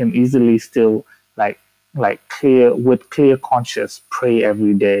 he can easily still like clear conscience pray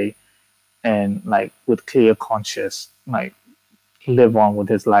every day, and like with clear conscience like live on with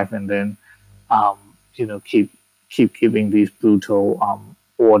his life, and then um, keep giving these brutal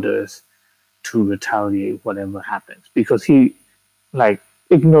orders to retaliate whatever happens, because he, like,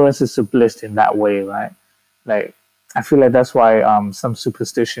 ignorance is a bliss in that way, right? Like, I feel like that's why some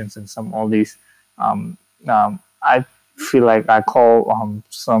superstitions and some all these I feel like I call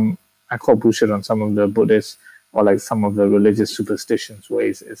bullshit on some of the Buddhist or like some of the religious superstitions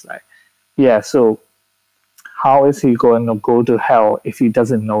ways. It's like, yeah, so how is he going to go to hell if he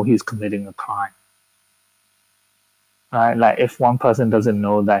doesn't know he's committing a crime? Right? Like, if one person doesn't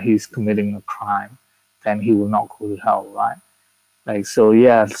know that he's committing a crime, then he will not go to hell, right? Like, so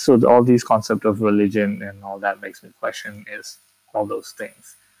yeah, so all these concept of religion and all that makes me question is all those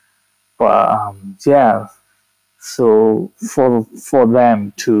things. But yeah, so for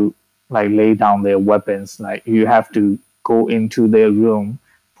them to like lay down their weapons, like, you have to go into their room,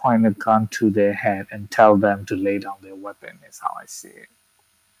 point a gun to their head and tell them to lay down their weapon, is how I see it.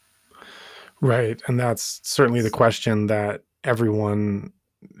 Right. And that's certainly the question that everyone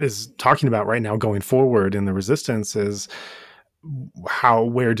is talking about right now going forward in the resistance is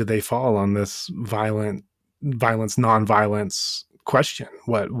where do they fall on this violence, non-violence question?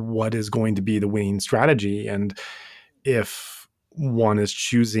 What is going to be the winning strategy? And if one is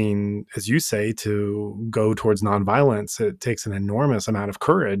choosing, as you say, to go towards nonviolence, it takes an enormous amount of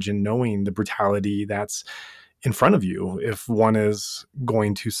courage in knowing the brutality that's in front of you. If one is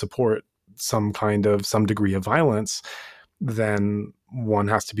going to support some degree of violence, then one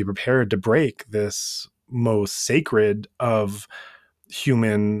has to be prepared to break this most sacred of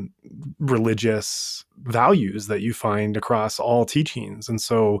human religious values that you find across all teachings. And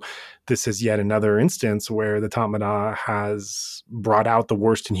so this is yet another instance where the Tatmadaw has brought out the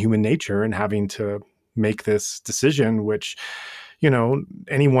worst in human nature and having to make this decision, which,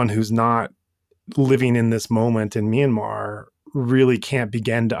 anyone who's not living in this moment in Myanmar really can't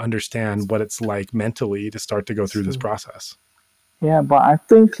begin to understand what it's like mentally to start to go through this process. Yeah, but I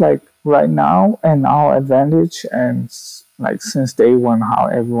think like right now and our advantage and like since day one, how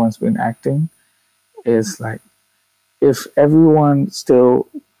everyone's been acting is like if everyone still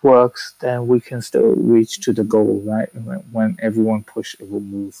works, then we can still reach to the goal, right? And when everyone push, it will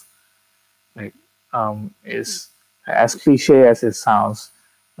move. Like is as cliche as it sounds,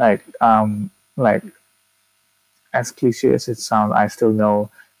 like as cliche as it sounds, I still know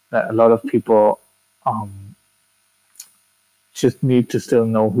that a lot of people just need to still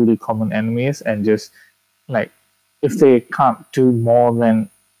know who the common enemy is and just like if they can't do more than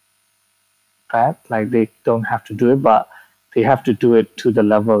that, like they don't have to do it, but they have to do it to the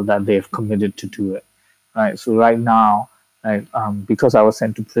level that they've committed to do it, right? So right now, like because I was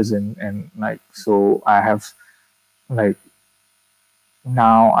sent to prison and like so I have like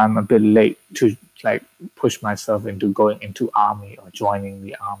now I'm a bit late to like push myself into going into army or joining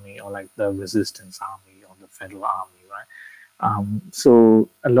the army or like the resistance army or the federal army, right? So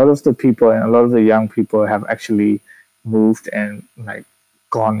a lot of the people and a lot of the young people have actually moved and like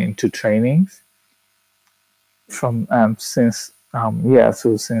gone into trainings from since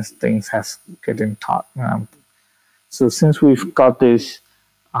so since things has getting taught so since we've got this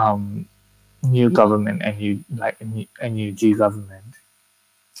new government and NUG government,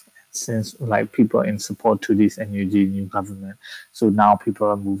 since like people in support to this NUG new government, so now people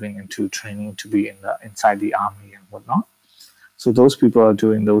are moving into training to be inside the army and whatnot. So those people are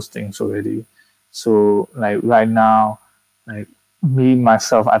doing those things already. So like right now, like me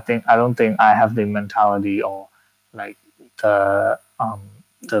myself, I don't think I have the mentality or like the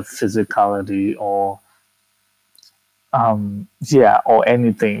physicality or or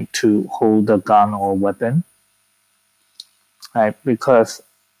anything to hold a gun or weapon, right? Because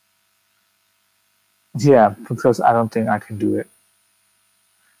I don't think I can do it.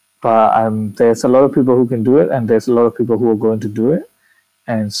 But there's a lot of people who can do it, and there's a lot of people who are going to do it.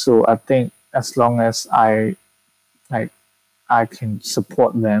 And so I think as long as I can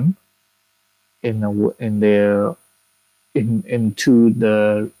support them into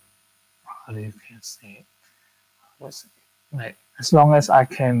the how do you say it? Like as long as I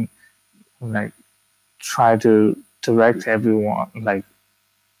can like try to direct everyone as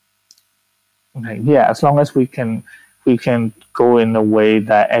long as we can go in a way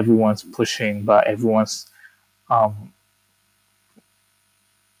that everyone's pushing but everyone's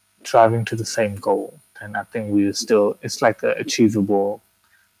driving to the same goal, then I think it's like an achievable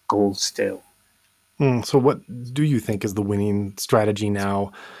goal still. So what do you think is the winning strategy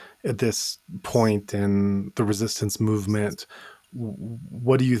now at this point in the resistance movement?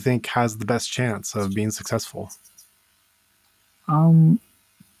 What do you think has the best chance of being successful? I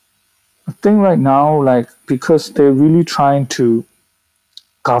think right now, like, because they're really trying to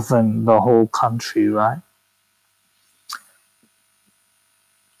govern the whole country, right?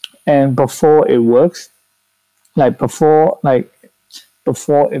 And before it works, before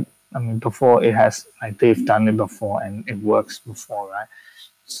it has, like, they've done it before and it works before, right?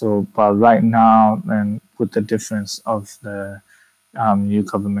 So, but right now, and with the difference of the new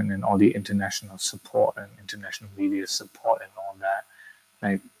government and all the international support and international media support and all that,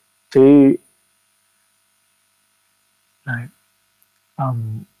 like, they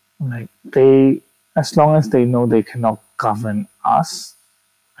as long as they know they cannot govern us,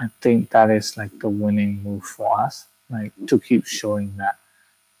 I think that is like the winning move for us, like to keep showing that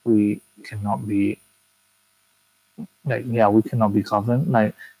we cannot be we cannot be governed.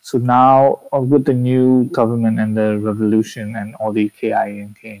 Like, so now with the new government and the revolution and all the KIA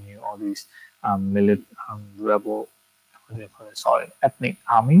and KNU, all these rebel, what do you call it? Sorry, ethnic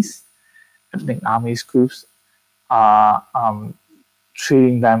armies groups are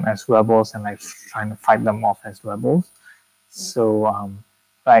treating them as rebels and like trying to fight them off as rebels. So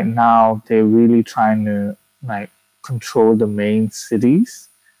right now they're really trying to like control the main cities.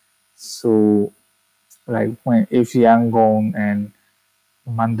 So like when if Yangon and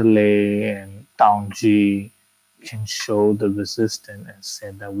Mandalay and Taungji can show the resistance and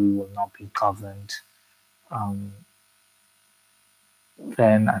say that we will not be governed, um,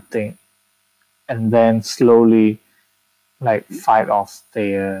 then I think, and then slowly like fight off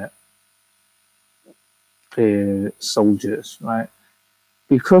their soldiers, right?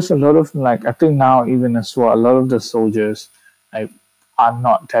 Because a lot of like I think now even as well, a lot of the soldiers like are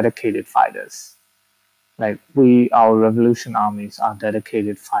not dedicated fighters. Like our revolution armies are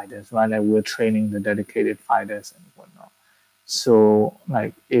dedicated fighters, right? Like we're training the dedicated fighters and whatnot. So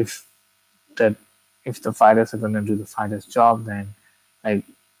like that if the fighters are gonna do the fighters' job, then like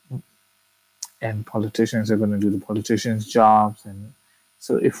and politicians are gonna do the politicians' jobs, and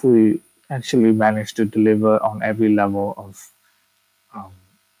so if we actually manage to deliver on every level of um,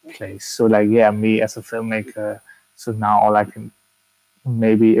 place, so like yeah, me as a filmmaker, so now all I can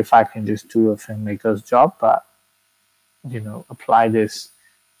maybe if I can just do a filmmaker's job, but apply this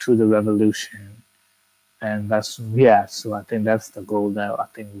to the revolution, and that's yeah. So I think that's the goal that I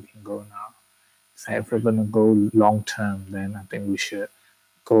think we can go now. So if we're gonna go long term, then I think we should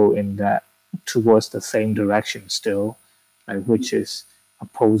go in that towards the same direction still, like which is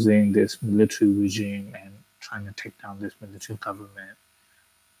opposing this military regime and trying to take down this military government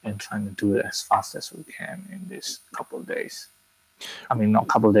and trying to do it as fast as we can in this couple of days. I mean, not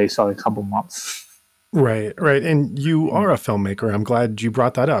couple of days, sorry, couple months. Right, right. And you are a filmmaker. I'm glad you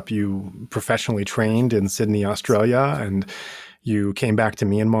brought that up. You professionally trained in Sydney, Australia, and you came back to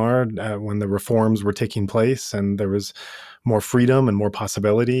Myanmar when the reforms were taking place and there was more freedom and more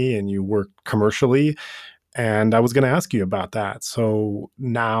possibility, and you worked commercially. And I was going to ask you about that. So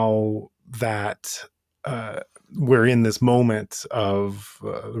now that we're in this moment of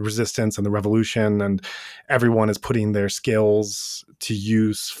resistance and the revolution, and everyone is putting their skills to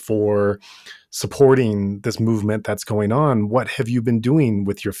use for supporting this movement that's going on, what have you been doing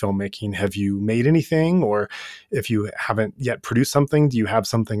with your filmmaking? Have you made anything? Or if you haven't yet produced something, do you have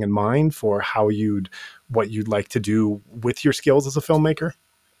something in mind for what you'd like to do with your skills as a filmmaker?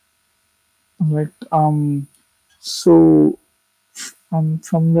 Right. So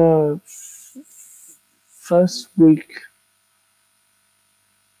from the first week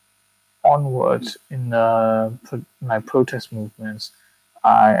onwards in the protest movements,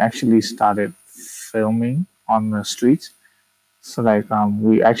 I actually started filming on the streets. So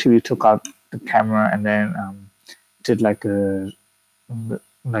we actually took out the camera and then did like a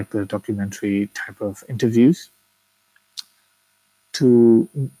documentary type of interviews to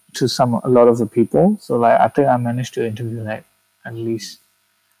a lot of the people. So like I think I managed to interview like at least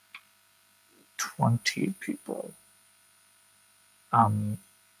 20 people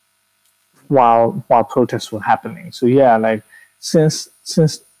while protests were happening. So yeah, like since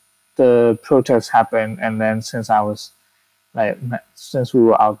the protests happened, and then since we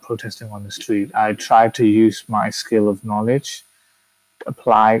were out protesting on the street, I tried to use my skill of knowledge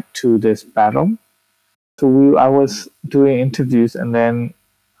applied to this battle. So I was doing interviews, and then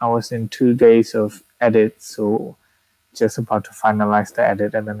I was in 2 days of edit, so just about to finalize the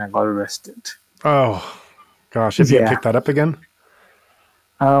edit, and then I got arrested. Oh, gosh. Have you picked that up again?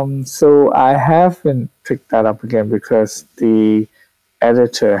 So I haven't picked that up again because the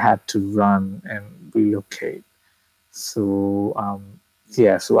editor had to run and relocate. So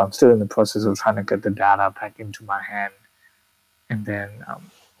so I'm still in the process of trying to get the data back into my hand, and then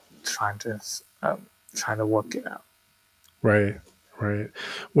trying to work it out. Right, right.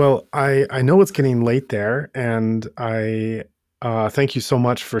 Well, I know it's getting late there, and I thank you so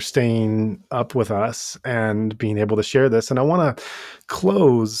much for staying up with us and being able to share this. And I want to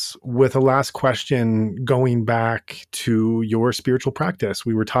close with a last question going back to your spiritual practice.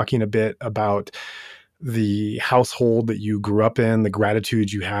 We were talking a bit about the household that you grew up in, the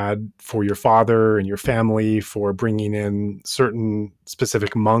gratitude you had for your father and your family for bringing in certain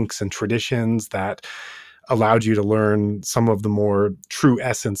specific monks and traditions that allowed you to learn some of the more true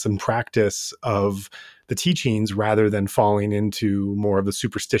essence and practice of the teachings rather than falling into more of the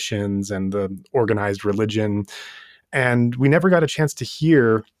superstitions and the organized religion. And we never got a chance to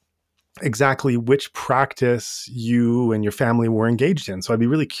hear exactly which practice you and your family were engaged in. So I'd be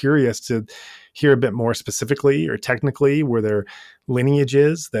really curious to hear a bit more specifically or technically. Were there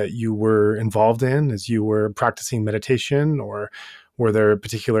lineages that you were involved in as you were practicing meditation, or Were there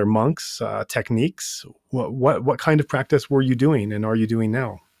particular monks, techniques? What kind of practice were you doing, and are you doing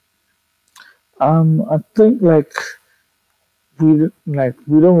now? I think we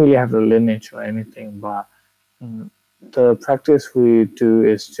don't really have a lineage or anything, but mm, the practice we do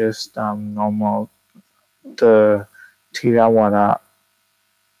is just normal, the Theravada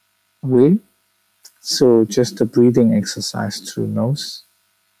way. So just the breathing exercise through nose.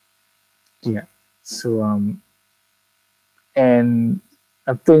 Yeah. So and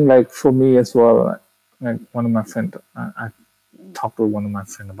I think like for me as well, like one of my friend, I talked to one of my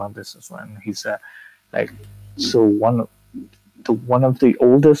friend about this as well, and he said like so one of the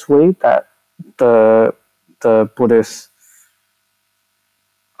oldest way that the Buddhist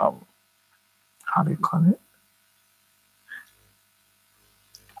um how do you call it,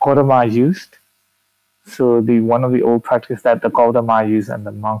 Gautama used. So the one of the old practice that the Gautama used and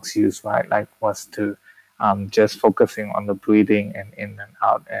the monks used, right, like was to just focusing on the breathing and in and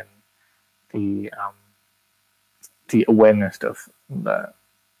out, and the um, the awareness of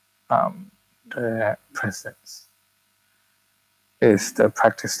um, the presence is the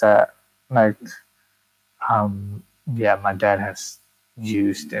practice that like yeah, my dad has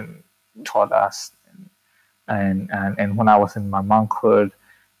used and taught us. And when I was in my monkhood,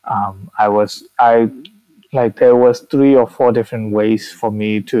 I like there was 3 or 4 different ways for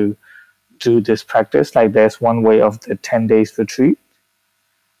me to do this practice. Like there's one way of the 10 days retreat,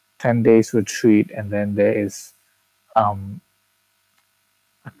 10 days retreat, and then there is um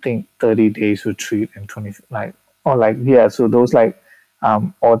I think 30 days retreat and 20 like or like yeah, so those like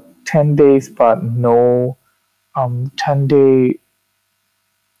or 10 days but no 10-day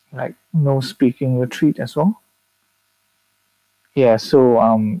like no speaking retreat as well. Yeah,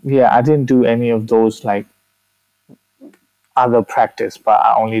 so yeah, I didn't do any of those like other practice, but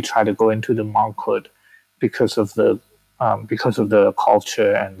I only try to go into the monkhood because of the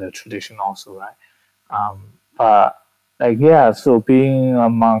culture and the tradition also, right? But like yeah, so being a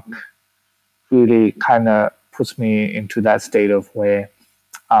monk really kind of puts me into that state of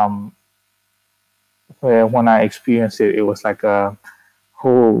um, where when I experienced it, it was like a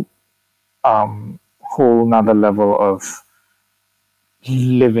whole whole another level of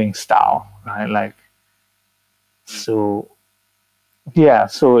living style, right? Like so yeah,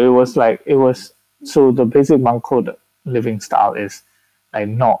 so it was like it was so the basic monk code living style is like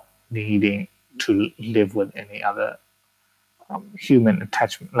not needing to live with any other human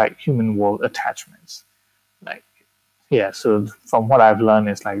attachment, like human world attachments. Like yeah, so from what I've learned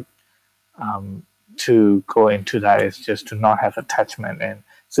is like um, to go into that is just to not have attachment, and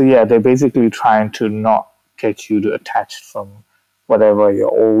so yeah, they're basically trying to not get you to attach from whatever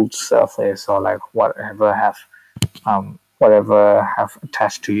your old self is or like whatever have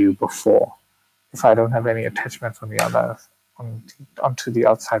attached to you before. If I don't have any attachments on the other onto the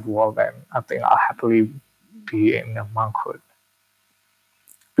outside world, then I think I'll happily be in a monkhood.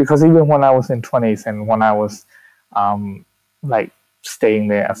 Because even when I was in 20s and when I was um, like staying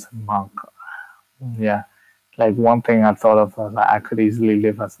there as a monk, yeah, like one thing I thought of was like I could easily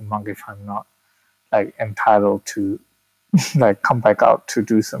live as a monk if I'm not like entitled to like come back out to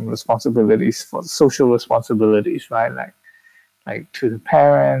do some responsibilities for social responsibilities, right? Like to the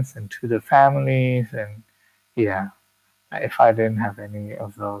parents and to the families, and yeah, if I didn't have any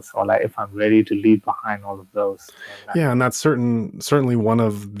of those, or like if I'm ready to leave behind all of those, then Yeah, and that's certainly one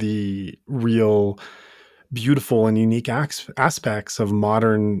of the real beautiful and unique aspects of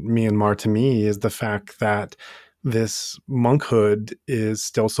modern Myanmar to me is the fact that this monkhood is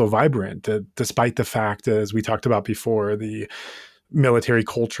still so vibrant, despite the fact, as we talked about before, the military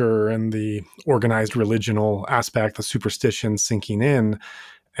culture and the organized religional aspect, the superstition sinking in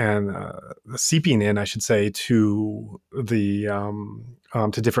and seeping in, I should say, to the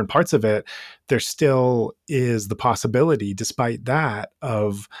to different parts of it. There still is the possibility, despite that,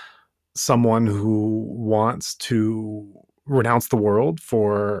 of someone who wants to renounce the world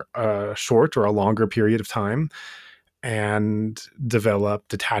for a short or a longer period of time and develop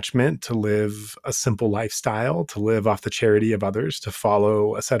detachment, to live a simple lifestyle, to live off the charity of others, to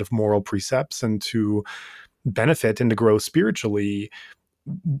follow a set of moral precepts, and to benefit and to grow spiritually,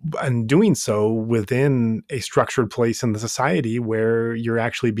 and doing so within a structured place in the society where you're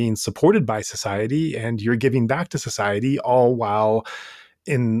actually being supported by society and you're giving back to society, all while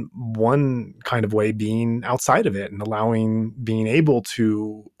in one kind of way being outside of it and allowing being able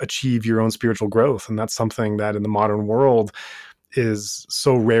to achieve your own spiritual growth. And that's something that in the modern world is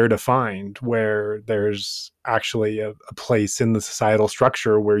so rare to find, where there's actually a place in the societal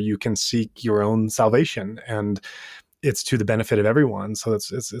structure where you can seek your own salvation, and it's to the benefit of everyone. So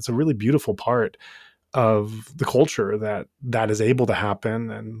it's a really beautiful part of the culture that is able to happen.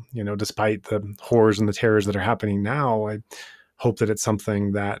 And, despite the horrors and the terrors that are happening now, I hope that it's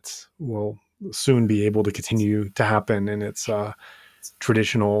something that will soon be able to continue to happen in its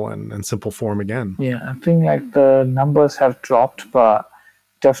traditional and simple form again. Yeah, I think like the numbers have dropped, but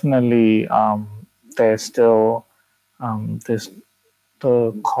definitely there's still this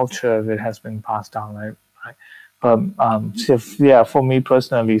the culture of it has been passed down, right? But for me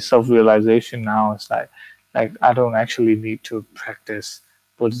personally, self-realization now is like I don't actually need to practice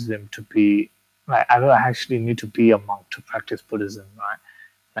Buddhism to be like I don't actually need to be a monk to practice Buddhism, right?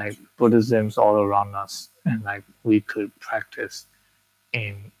 Like Buddhism's all around us, and like we could practice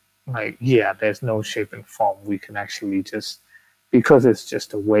in there's no shape and form we can actually just because it's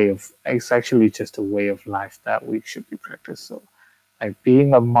actually just a way of life that we should be practiced. So like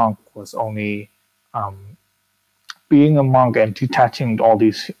being a monk and detaching all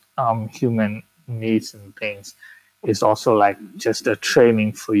these human needs and things is also like just a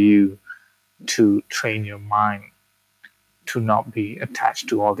training for you to train your mind to not be attached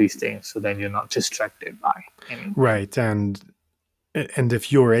to all these things, so then you're not distracted by anything. Right. And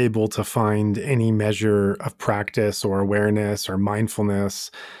if you're able to find any measure of practice or awareness or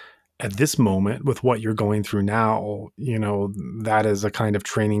mindfulness at this moment with what you're going through now, that is a kind of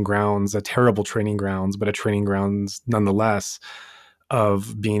training grounds, a terrible training grounds, but a training grounds nonetheless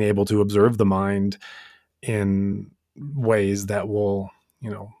of being able to observe the mind in ways that will,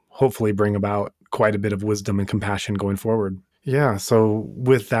 hopefully bring about quite a bit of wisdom and compassion going forward. Yeah. So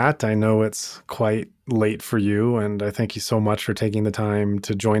with that, I know it's quite late for you, and I thank you so much for taking the time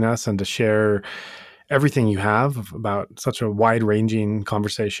to join us and to share everything you have about such a wide-ranging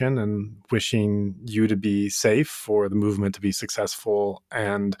conversation, and wishing you to be safe, for the movement to be successful,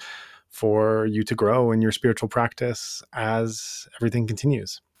 and for you to grow in your spiritual practice as everything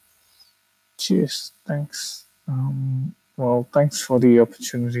continues. Cheers. Thanks. Well, thanks for the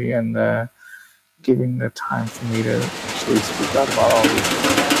opportunity and giving the time for me to actually speak up about all these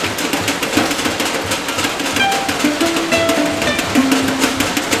things.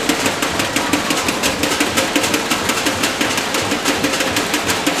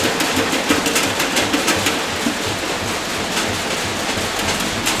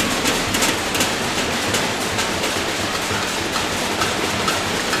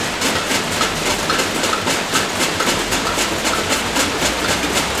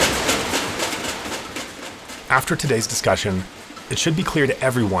 After today's discussion, it should be clear to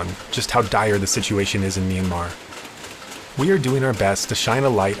everyone just how dire the situation is in Myanmar. We are doing our best to shine a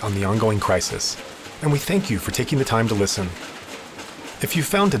light on the ongoing crisis, and we thank you for taking the time to listen. If you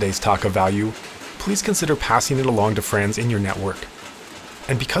found today's talk of value, please consider passing it along to friends in your network.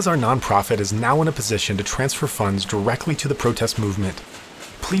 And because our nonprofit is now in a position to transfer funds directly to the protest movement,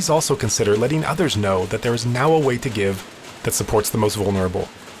 please also consider letting others know that there is now a way to give that supports the most vulnerable,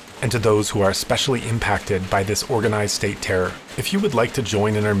 and to those who are especially impacted by this organized state terror. If you would like to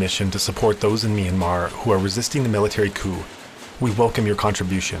join in our mission to support those in Myanmar who are resisting the military coup, we welcome your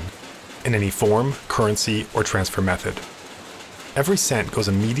contribution in any form, currency, or transfer method. Every cent goes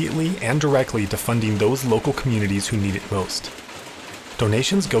immediately and directly to funding those local communities who need it most.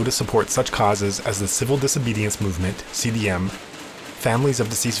 Donations go to support such causes as the Civil Disobedience Movement, CDM, families of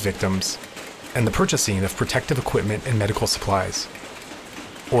deceased victims, and the purchasing of protective equipment and medical supplies.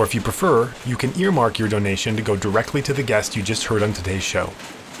 Or if you prefer, you can earmark your donation to go directly to the guest you just heard on today's show.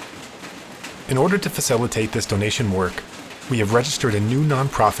 In order to facilitate this donation work, we have registered a new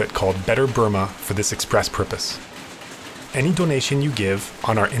nonprofit called Better Burma for this express purpose. Any donation you give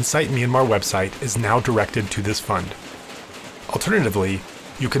on our Insight Myanmar website is now directed to this fund. Alternatively,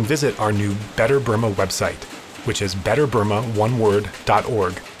 you can visit our new Better Burma website, which is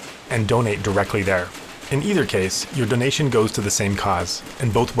betterburma.org, and donate directly there. In either case, your donation goes to the same cause,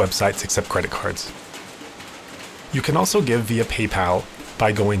 and both websites accept credit cards. You can also give via PayPal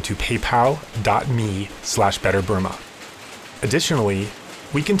by going to paypal.me/betterburma. Additionally,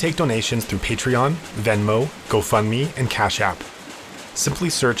 we can take donations through Patreon, Venmo, GoFundMe, and Cash App. Simply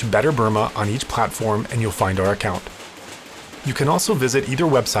search Better Burma on each platform and you'll find our account. You can also visit either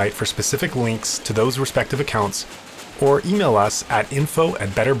website for specific links to those respective accounts, or email us at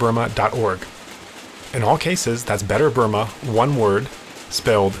info@betterburma.org. In all cases, that's Better Burma, one word,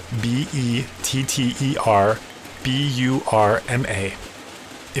 spelled BetterBurma.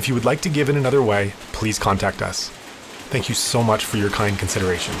 If you would like to give in another way, please contact us. Thank you so much for your kind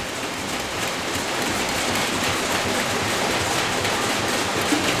consideration.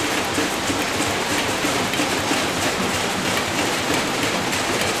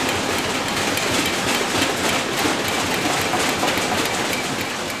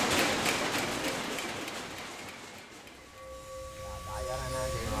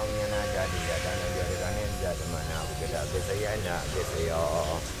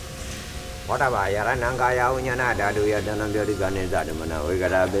 Potaba Yarananga Unyana Dadu Yadanam Yodigani Zadamana, we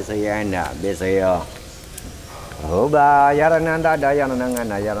got a Besayana, Besayo. Oba Yarananda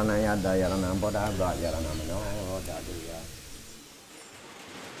Dayananga, Yaranaya, Dayanam, Potaba Yaranam, Daduya.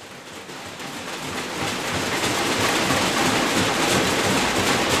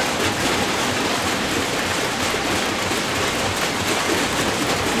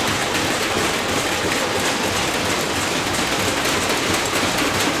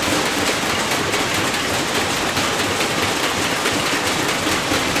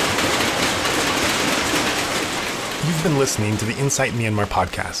 You've been listening to the Insight Myanmar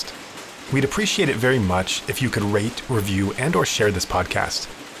podcast. We'd appreciate it very much if you could rate, review, and or share this podcast.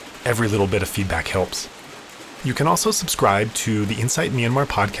 Every little bit of feedback helps. You can also subscribe to the Insight Myanmar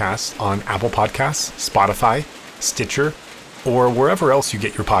podcast on Apple Podcasts, Spotify, Stitcher, or wherever else you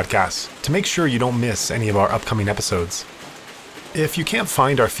get your podcasts to make sure you don't miss any of our upcoming episodes. If you can't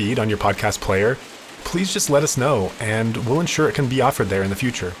find our feed on your podcast player, please just let us know and we'll ensure it can be offered there in the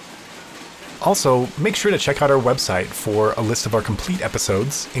future. Also, make sure to check out our website for a list of our complete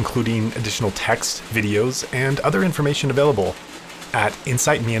episodes, including additional text, videos, and other information available at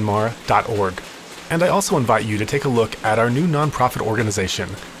insightmyanmar.org. And I also invite you to take a look at our new nonprofit organization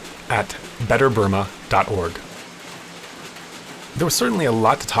at betterburma.org. There was certainly a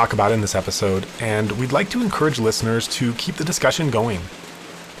lot to talk about in this episode, and we'd like to encourage listeners to keep the discussion going.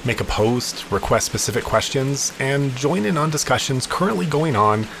 Make a post, request specific questions, and join in on discussions currently going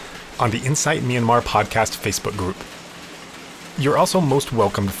on the Insight Myanmar podcast Facebook group. You're also most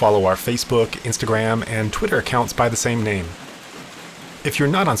welcome to follow our Facebook, Instagram, and Twitter accounts by the same name. If you're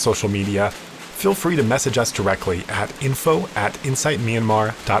not on social media, feel free to message us directly at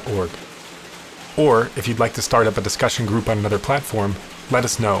info@insightmyanmar.org. Or if you'd like to start up a discussion group on another platform, let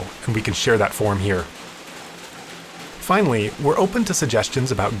us know and we can share that forum here. Finally, we're open to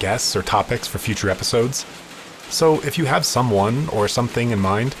suggestions about guests or topics for future episodes. So if you have someone or something in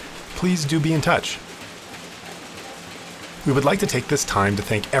mind, please do be in touch. We would like to take this time to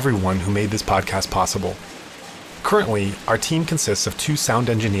thank everyone who made this podcast possible. Currently, our team consists of 2 sound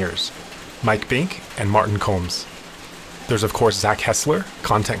engineers, Mike Bink and Martin Combs. There's of course Zach Hessler,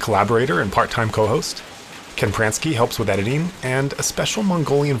 content collaborator and part-time co-host. Ken Pransky helps with editing, and a special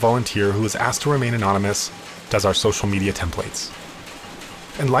Mongolian volunteer who is asked to remain anonymous does our social media templates.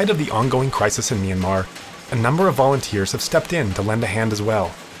 In light of the ongoing crisis in Myanmar, a number of volunteers have stepped in to lend a hand as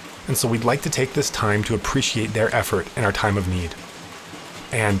well, and so we'd like to take this time to appreciate their effort in our time of need.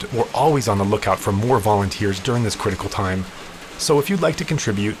 And we're always on the lookout for more volunteers during this critical time, so if you'd like to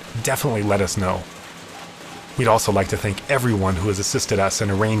contribute, definitely let us know. We'd also like to thank everyone who has assisted us in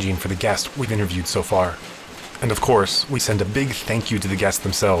arranging for the guests we've interviewed so far. And of course, we send a big thank you to the guests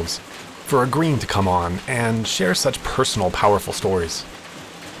themselves for agreeing to come on and share such personal, powerful stories.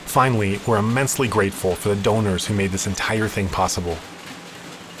 Finally, we're immensely grateful for the donors who made this entire thing possible.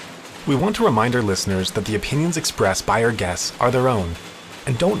 We want to remind our listeners that the opinions expressed by our guests are their own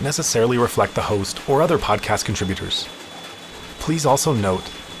and don't necessarily reflect the host or other podcast contributors. Please also note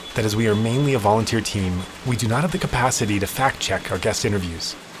that as we are mainly a volunteer team, we do not have the capacity to fact-check our guest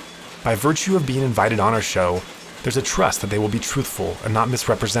interviews. By virtue of being invited on our show, there's a trust that they will be truthful and not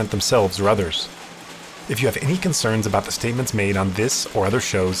misrepresent themselves or others. If you have any concerns about the statements made on this or other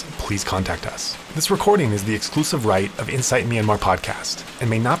shows, please contact us. This recording is the exclusive right of Insight Myanmar podcast and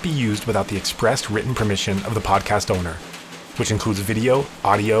may not be used without the expressed written permission of the podcast owner, which includes video,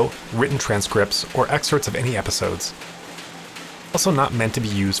 audio, written transcripts, or excerpts of any episodes. Also not meant to be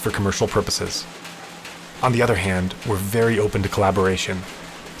used for commercial purposes. On the other hand, we're very open to collaboration,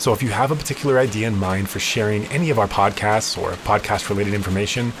 so if you have a particular idea in mind for sharing any of our podcasts or podcast-related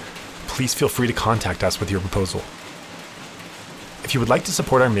information, please feel free to contact us with your proposal. If you would like to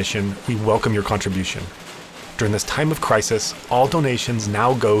support our mission, we welcome your contribution. During this time of crisis, all donations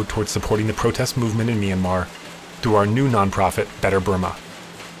now go towards supporting the protest movement in Myanmar through our new nonprofit, Better Burma.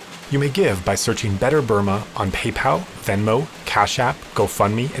 You may give by searching Better Burma on PayPal, Venmo, Cash App,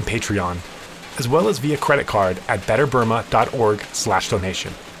 GoFundMe, and Patreon, as well as via credit card at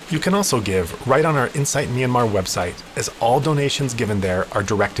betterburma.org/donation. You can also give right on our Insight Myanmar website, as all donations given there are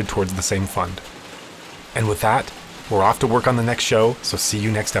directed towards the same fund. And with that, we're off to work on the next show, so see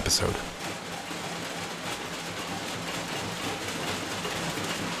you next episode.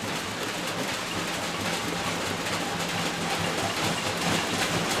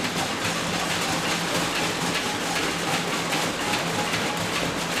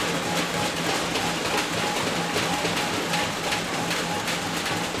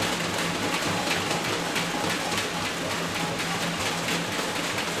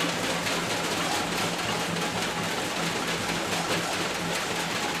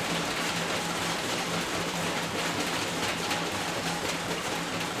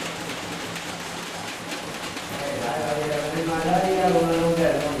 Madaya